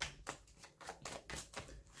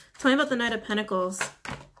 Tell me about the Knight of Pentacles.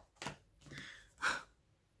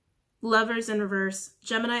 Lovers in reverse.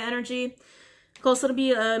 Gemini energy. Also to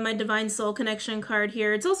be my Divine Soul Connection card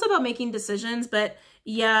here. It's also about making decisions, but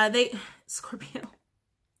yeah, Scorpio,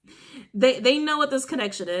 they know what this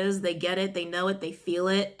connection is. They get it. They know it. They feel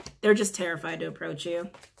it. They're just terrified to approach you.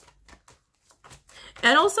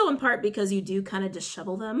 And also in part because you do kind of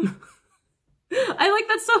dishevel them. I like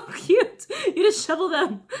that's so cute. You dishevel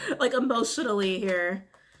them like emotionally here.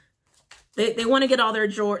 They want to get all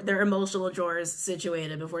their emotional drawers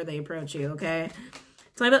situated before they approach you, okay?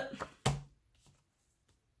 Tell me about...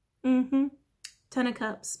 Ten of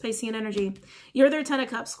Cups, Piscean energy. You're their Ten of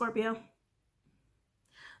Cups, Scorpio.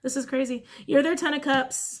 This is crazy. You're their Ten of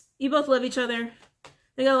Cups. You both love each other.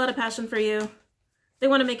 They got a lot of passion for you. They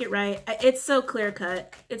want to make it right. It's so clear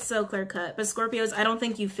cut. It's so clear cut. But Scorpios, I don't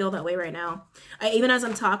think you feel that way right now. Even as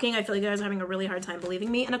I'm talking, I feel like you guys are having a really hard time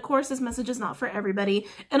believing me. And of course, this message is not for everybody.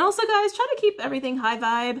 And also, guys, try to keep everything high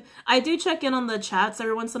vibe. I do check in on the chats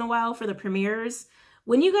every once in a while for the premieres.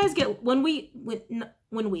 When you guys get, when we,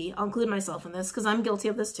 I'll include myself in this because I'm guilty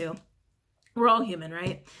of this too. We're all human,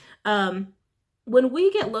 right? When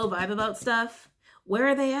we get low vibe about stuff, where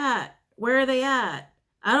are they at? Where are they at?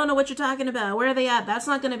 I don't know what you're talking about. Where are they at? That's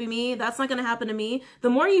not going to be me. That's not going to happen to me. The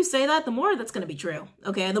more you say that, the more that's going to be true.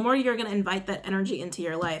 Okay. The more you're going to invite that energy into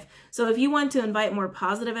your life. So if you want to invite more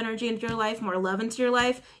positive energy into your life, more love into your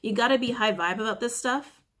life, you got to be high vibe about this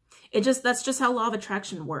stuff. That's just how law of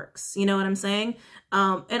attraction works. You know what I'm saying?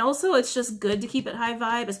 And also it's just good to keep it high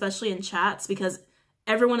vibe, especially in chats, because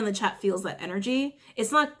everyone in the chat feels that energy.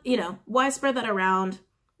 It's not, you know, why spread that around?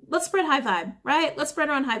 Let's spread high vibe, right? Let's spread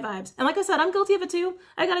around high vibes. And like I said, I'm guilty of it too.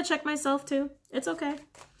 I got to check myself too. It's okay.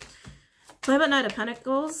 What about Knight of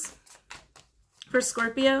Pentacles for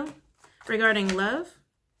Scorpio regarding love?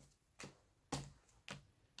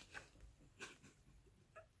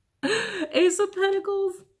 Ace of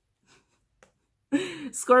Pentacles.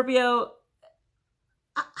 Scorpio.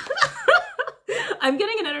 I'm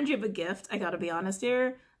getting an energy of a gift. I got to be honest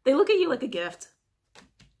here. They look at you like a gift.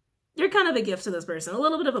 You're kind of a gift to this person, a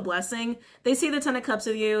little bit of a blessing. They see the Ten of Cups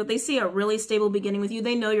with you. They see a really stable beginning with you.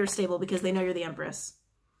 They know you're stable because they know you're the Empress.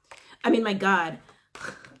 I mean, my God.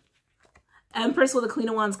 Empress with a Queen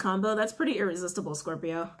of Wands combo. That's pretty irresistible,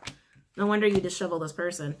 Scorpio. No wonder you dishevel this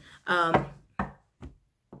person.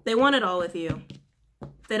 They want it all with you.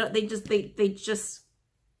 They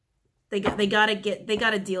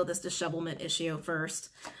gotta deal this dishevelment issue first.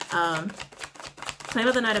 Play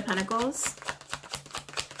with the Knight of Pentacles.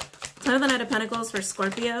 Play with the Knight of Pentacles for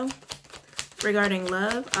Scorpio regarding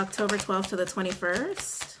love, October 12th to the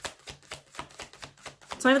 21st.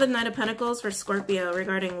 Play with the Knight of Pentacles for Scorpio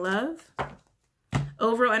regarding love,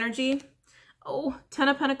 overall energy. Oh, 10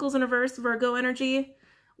 of Pentacles in reverse, Virgo energy.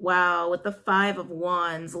 Wow, with the 5 of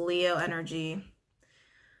Wands, Leo energy.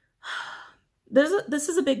 This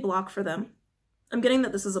is a big block for them. I'm getting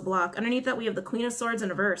that this is a block. Underneath that, we have the Queen of Swords in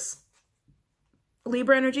reverse.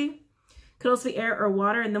 Libra energy. Could also be air or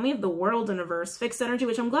water. And then we have the World in reverse. Fixed energy,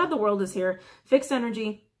 which I'm glad the World is here. Fixed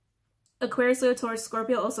energy. Aquarius, Leo, Taurus,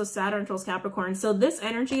 Scorpio, also Saturn, Trolls, Capricorn. So this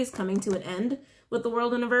energy is coming to an end with the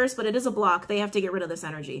World in reverse, but it is a block. They have to get rid of this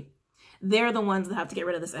energy. They're the ones that have to get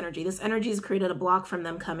rid of this energy. This energy has created a block from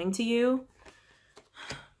them coming to you.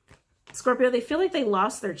 Scorpio, they feel like they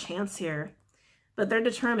lost their chance here, but they're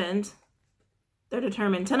determined. They're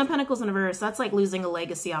determined. 10 of Pentacles in reverse. That's like losing a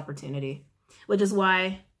legacy opportunity, which is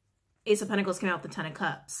why Ace of Pentacles came out with the 10 of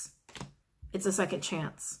Cups. It's a second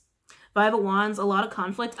chance. 5 of Wands, a lot of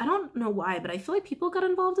conflict. I don't know why, but I feel like people got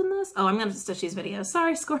involved in this. Oh, I'm going to stitch these videos.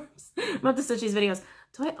 Sorry, Scorps. I'm about to stitch these videos.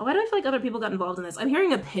 Why do I feel like other people got involved in this? I'm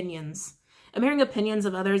hearing opinions. I'm hearing opinions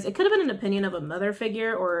of others. It could have been an opinion of a mother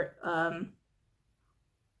figure or,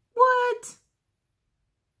 what?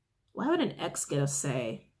 Why would an ex get a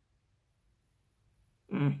say?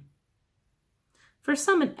 For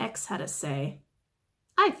some, an ex had a say.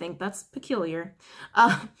 I think that's peculiar.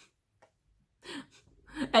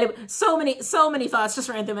 Anyway, so many thoughts just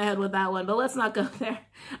ran through my head with that one, but let's not go there.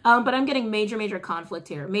 But I'm getting major conflict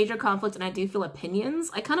here. Major conflict, and I do feel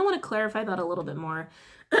opinions. I kind of want to clarify that a little bit more.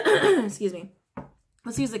 Excuse me.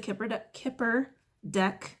 Let's use the Kipper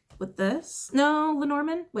deck with this. No,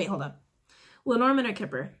 Lenormand? Wait, hold on. Lenormand or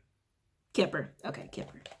Kipper? Kipper. Okay,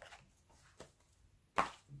 Kipper.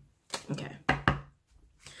 Okay. Tell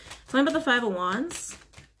me about the 5 of Wands.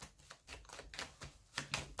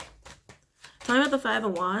 Tell me about the 5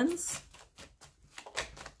 of Wands.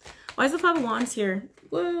 Why is the 5 of Wands here?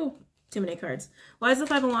 Whoa, too many cards. Why is the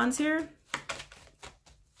 5 of Wands here?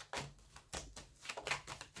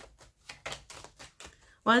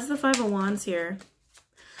 Why is the 5 of Wands here?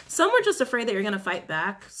 Some were just afraid that you're going to fight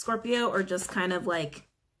back, Scorpio, or just kind of like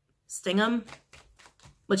sting them.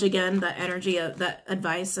 Which again, that energy of that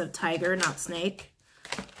advice of tiger, not snake.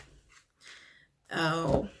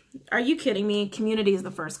 Oh, are you kidding me? Community is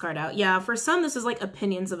the first card out. Yeah, for some, this is like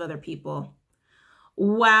opinions of other people.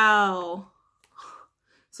 Wow.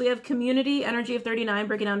 So we have community, energy of 39,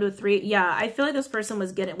 breaking down to a 3. Yeah, I feel like this person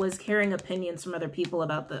was hearing opinions from other people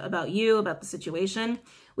about you, about the situation.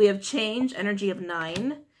 We have change, energy of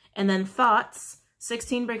 9, and then thoughts,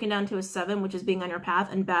 16 breaking down to a 7, which is being on your path,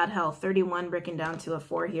 and bad health. 31 breaking down to a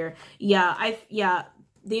 4 here. Yeah,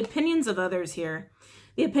 the opinions of others here.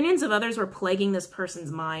 The opinions of others were plaguing this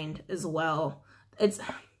person's mind as well.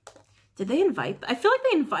 Did they invite? I feel like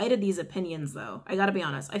they invited these opinions, though. I gotta be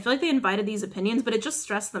honest. I feel like they invited these opinions, but it just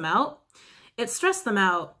stressed them out. It stressed them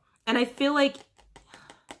out. And I feel like,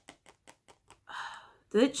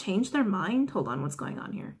 did it change their mind? Hold on, what's going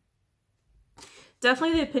on here?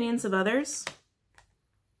 Definitely the opinions of others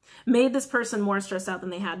made this person more stressed out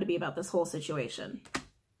than they had to be about this whole situation.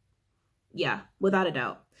 Yeah, without a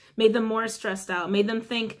doubt. Made them more stressed out, made them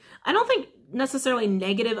think, I don't think necessarily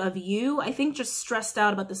negative of you, I think just stressed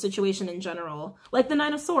out about the situation in general. Like the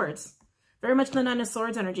 9 of Swords. Very much the 9 of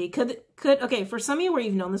Swords energy. Okay, for some of you where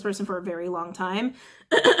you've known this person for a very long time,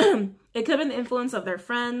 it could have been the influence of their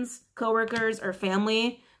friends, coworkers, or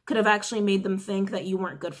family could have actually made them think that you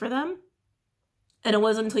weren't good for them. And it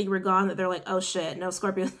wasn't until you were gone that they're like, oh shit, no,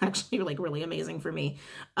 Scorpio is actually like really amazing for me.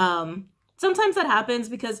 Sometimes that happens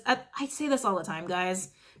because I say this all the time,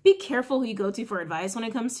 guys. Be careful who you go to for advice when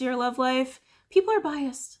it comes to your love life. People are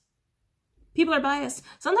biased. People are biased.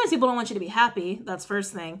 Sometimes people don't want you to be happy. That's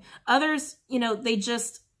first thing. Others, you know, they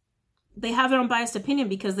have their own biased opinion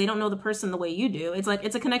because they don't know the person the way you do. It's like,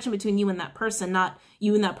 it's a connection between you and that person, not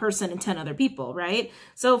you and that person and 10 other people, right?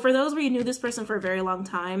 So for those where you knew this person for a very long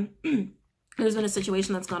time, there's been a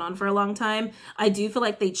situation that's gone on for a long time, I do feel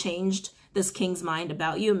like they changed this king's mind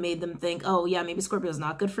about you and made them think, oh yeah, maybe Scorpio's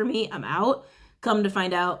not good for me. I'm out. Come to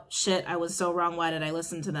find out, shit, I was so wrong. Why did I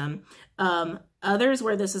listen to them? Others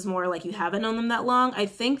where this is more like you haven't known them that long, I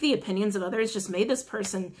think the opinions of others just made this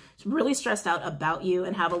person really stressed out about you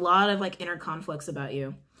and have a lot of like inner conflicts about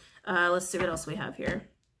you. Let's see what else we have here.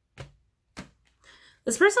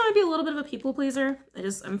 This person might be a little bit of a people pleaser.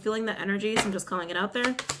 I'm feeling the energy, so I'm just calling it out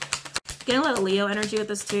there. Getting a lot of Leo energy with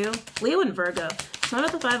this too. Leo and Virgo. So what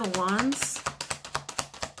about the 5 of Wands?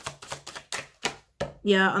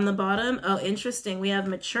 Yeah, on the bottom. Oh, interesting. We have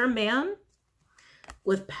mature man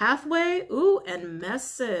with pathway. Ooh, and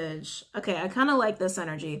message. Okay, I kind of like this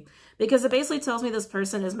energy because it basically tells me this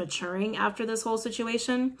person is maturing after this whole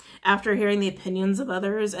situation, after hearing the opinions of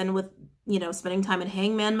others and with, you know, spending time in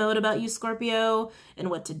hangman mode about you, Scorpio, and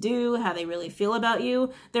what to do, how they really feel about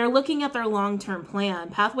you. They're looking at their long-term plan.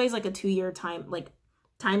 Pathway is like a 2-year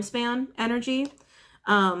time span energy.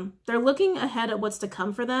 They're looking ahead at what's to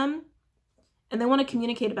come for them. And they want to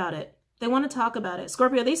communicate about it. They want to talk about it.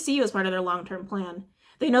 Scorpio, they see you as part of their long-term plan.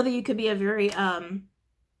 They know that you could be a very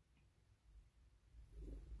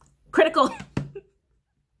critical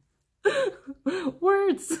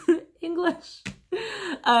words, English.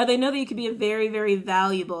 They know that you could be a very, very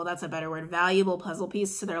valuable, that's a better word, valuable puzzle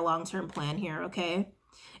piece to their long-term plan here, okay?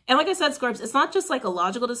 And like I said, Scorps, it's not just like a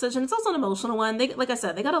logical decision. It's also an emotional one. Like I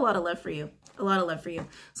said, they got a lot of love for you. A lot of love for you.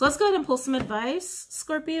 So let's go ahead and pull some advice,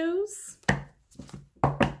 Scorpios.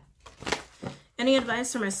 Any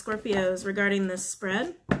advice for my Scorpios regarding this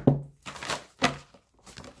spread?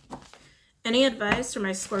 Any advice for my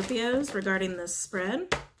Scorpios regarding this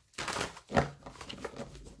spread?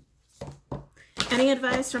 Any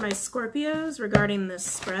advice for my Scorpios regarding this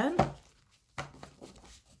spread?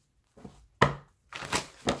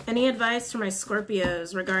 Any advice for my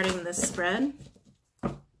Scorpios regarding this spread?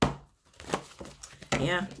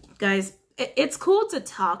 Yeah, guys, it's cool to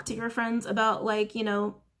talk to your friends about, like, you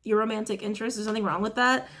know, your romantic interests. There's nothing wrong with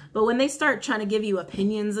that. But when they start trying to give you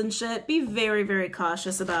opinions and shit, be very, very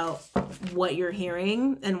cautious about what you're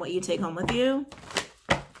hearing and what you take home with you.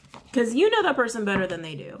 Because you know that person better than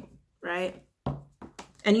they do, right?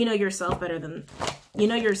 And you know yourself better than, you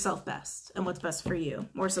know yourself best and what's best for you,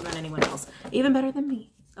 more so than anyone else. Even better than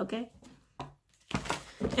me, okay?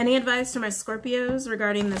 Any advice to my Scorpios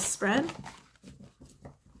regarding this spread?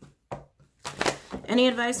 Any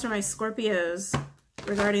advice for my Scorpios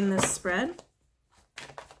regarding this spread?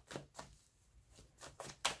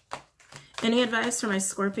 Any advice for my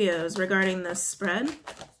Scorpios regarding this spread?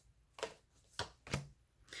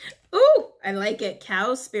 Ooh, I like it.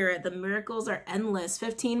 Cow spirit. The miracles are endless.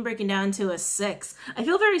 15 breaking down to a 6. I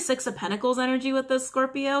feel very 6 of Pentacles energy with this,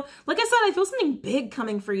 Scorpio. Like I said, I feel something big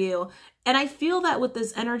coming for you. And I feel that with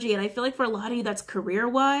this energy. And I feel like for a lot of you, that's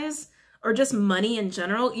career-wise or just money in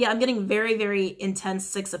general. Yeah, I'm getting very, very intense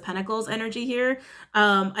 6 of Pentacles energy here.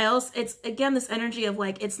 It's again, this energy of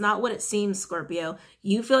like, it's not what it seems, Scorpio.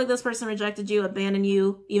 You feel like this person rejected you, abandoned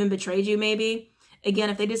you, even betrayed you maybe.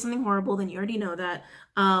 Again, if they did something horrible, then you already know that.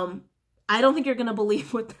 I don't think you're going to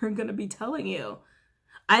believe what they're going to be telling you.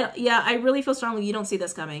 I really feel strongly you don't see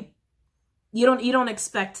this coming. You don't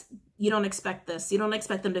expect this. You don't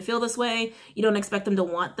expect them to feel this way. You don't expect them to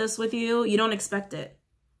want this with you. You don't expect it.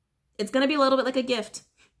 It's going to be a little bit like a gift.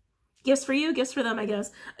 Gifts for you, gifts for them, I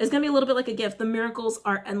guess. It's going to be a little bit like a gift. The miracles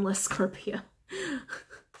are endless, Scorpio.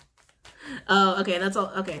 Oh, okay, that's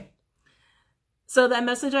all. Okay. So that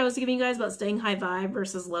message I was giving you guys about staying high vibe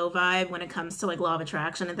versus low vibe when it comes to like law of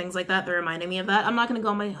attraction and things like that, they're reminding me of that. I'm not going to go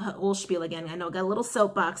on my whole spiel again. I know I got a little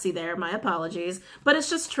soapboxy there. My apologies. But it's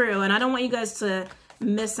just true. And I don't want you guys to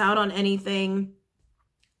miss out on anything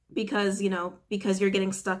because, you know, because you're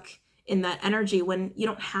getting stuck in that energy when you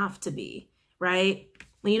don't have to be, right?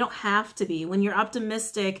 When you don't have to be. When you're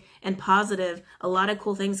optimistic and positive, a lot of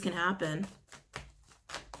cool things can happen.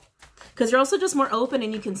 Because you're also just more open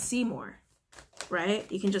and you can see more, right?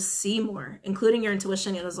 You can just see more, including your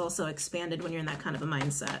intuition. It is also expanded when you're in that kind of a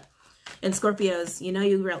mindset. And Scorpios, you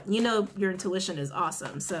know your intuition is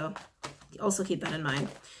awesome. So also keep that in mind.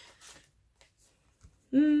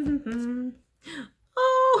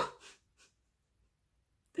 Oh,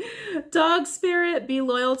 dog spirit, be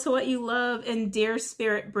loyal to what you love. And deer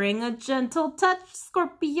spirit, bring a gentle touch,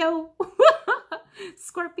 Scorpio.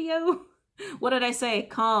 Scorpio. What did I say?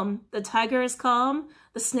 Calm. The tiger is calm.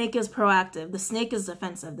 The snake is proactive. The snake is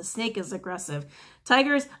defensive. The snake is aggressive.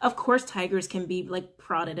 Tigers, of course, tigers can be like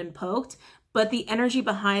prodded and poked, but the energy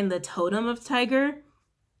behind the totem of tiger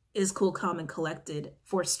is cool, calm, and collected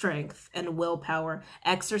for strength and willpower.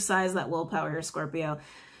 Exercise that willpower here, Scorpio.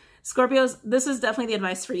 Scorpios, this is definitely the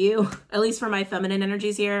advice for you, at least for my feminine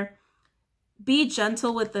energies here. Be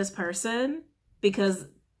gentle with this person because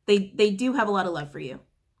they do have a lot of love for you.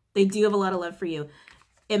 They do have a lot of love for you.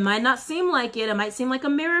 It might not seem like it. It might seem like a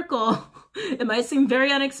miracle. It might seem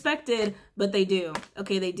very unexpected, but they do.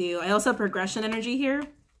 Okay, they do. I also have progression energy here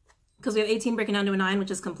because we have 18 breaking down to a 9,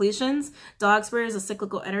 which is completions. Dog spirit is a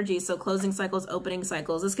cyclical energy, so closing cycles, opening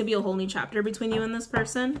cycles. This could be a whole new chapter between you and this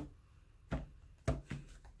person.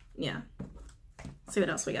 Yeah. Let's see what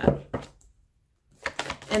else we got.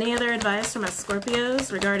 Any other advice for my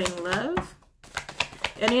Scorpios regarding love?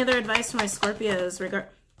 Any other advice for my Scorpios regarding...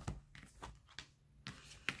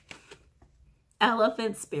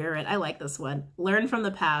 Elephant spirit. I like this one. Learn from the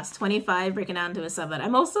past. 25 breaking down to a 7.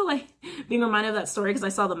 I'm also like being reminded of that story because I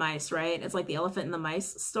saw the mice, right? It's like the elephant and the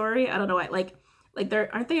mice story. I don't know why. Like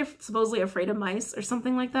aren't they supposedly afraid of mice or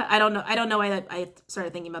something like that? I don't know. I don't know why I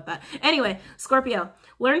started thinking about that. Anyway, Scorpio,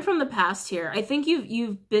 learn from the past here. I think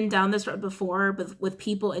you've been down this road before with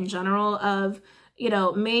people in general of, you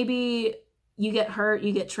know, maybe you get hurt,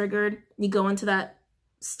 you get triggered, you go into that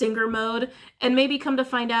stinger mode, and maybe come to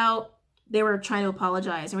find out they were trying to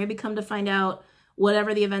apologize, or maybe come to find out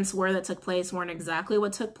whatever the events were that took place weren't exactly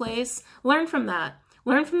what took place. Learn from that.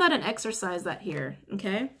 Learn from that and exercise that here,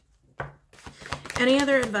 okay? Any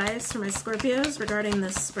other advice for my Scorpios regarding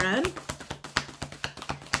this spread?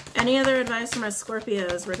 Any other advice for my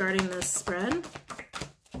Scorpios regarding this spread?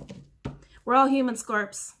 We're all human,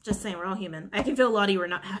 Scorps. Just saying, we're all human. I can feel a lot of you are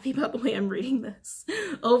not happy about the way I'm reading this.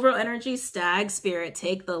 Overall energy, stag spirit,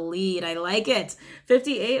 take the lead. I like it.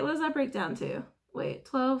 58, what does that break down to? Wait,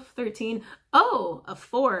 12, 13. Oh, a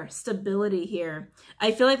 4, stability here.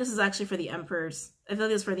 I feel like this is actually for the emperors. I feel like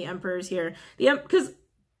this is for the emperors here. Because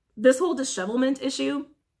this whole dishevelment issue,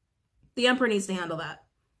 the emperor needs to handle that.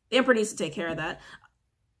 The emperor needs to take care of that.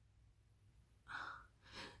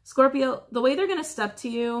 Scorpio, the way they're going to step to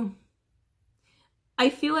you, I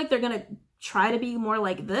feel like they're going to try to be more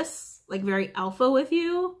like this, like very alpha with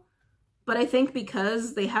you. But I think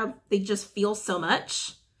because they just feel so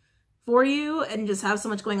much for you and just have so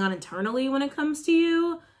much going on internally when it comes to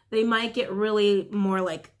you, they might get really more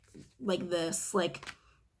like this, like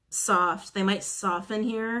soft. They might soften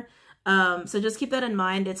here. So just keep that in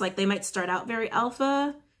mind. It's like they might start out very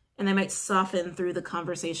alpha and they might soften through the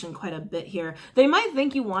conversation quite a bit here. They might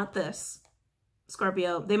think you want this,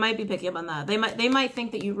 Scorpio. They might be picking up on that. They might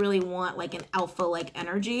think that you really want like an alpha-like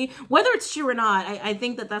energy. Whether it's true or not, I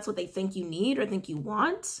think that that's what they think you need or think you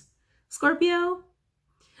want, Scorpio.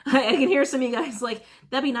 I can hear some of you guys like,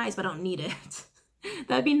 that'd be nice, but I don't need it.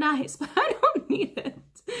 That'd be nice, but I don't need it.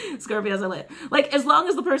 Scorpios are lit. Like, as long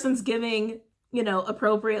as the person's giving, you know,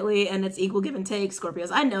 appropriately and it's equal give and take, Scorpios.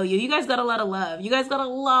 I know you. You guys got a lot of love. You guys got a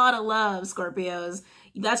lot of love, Scorpios.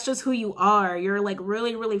 That's just who you are. You're like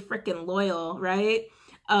really, really freaking loyal, right?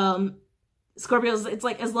 Scorpios, it's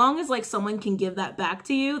like, as long as like someone can give that back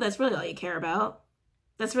to you, that's really all you care about.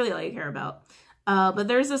 That's really all you care about. But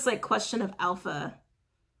there's this like question of alpha.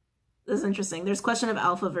 This is interesting. There's question of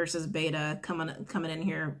alpha versus beta coming in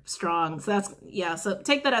here strong. So that's, yeah, so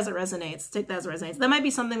take that as it resonates. Take that as it resonates. That might be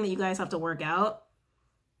something that you guys have to work out.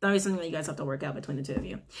 That might be something that you guys have to work out between the two of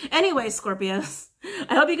you. Anyway, Scorpios,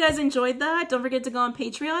 I hope you guys enjoyed that. Don't forget to go on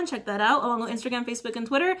Patreon. Check that out along with Instagram, Facebook, and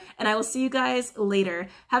Twitter. And I will see you guys later.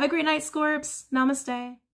 Have a great night, Scorps. Namaste.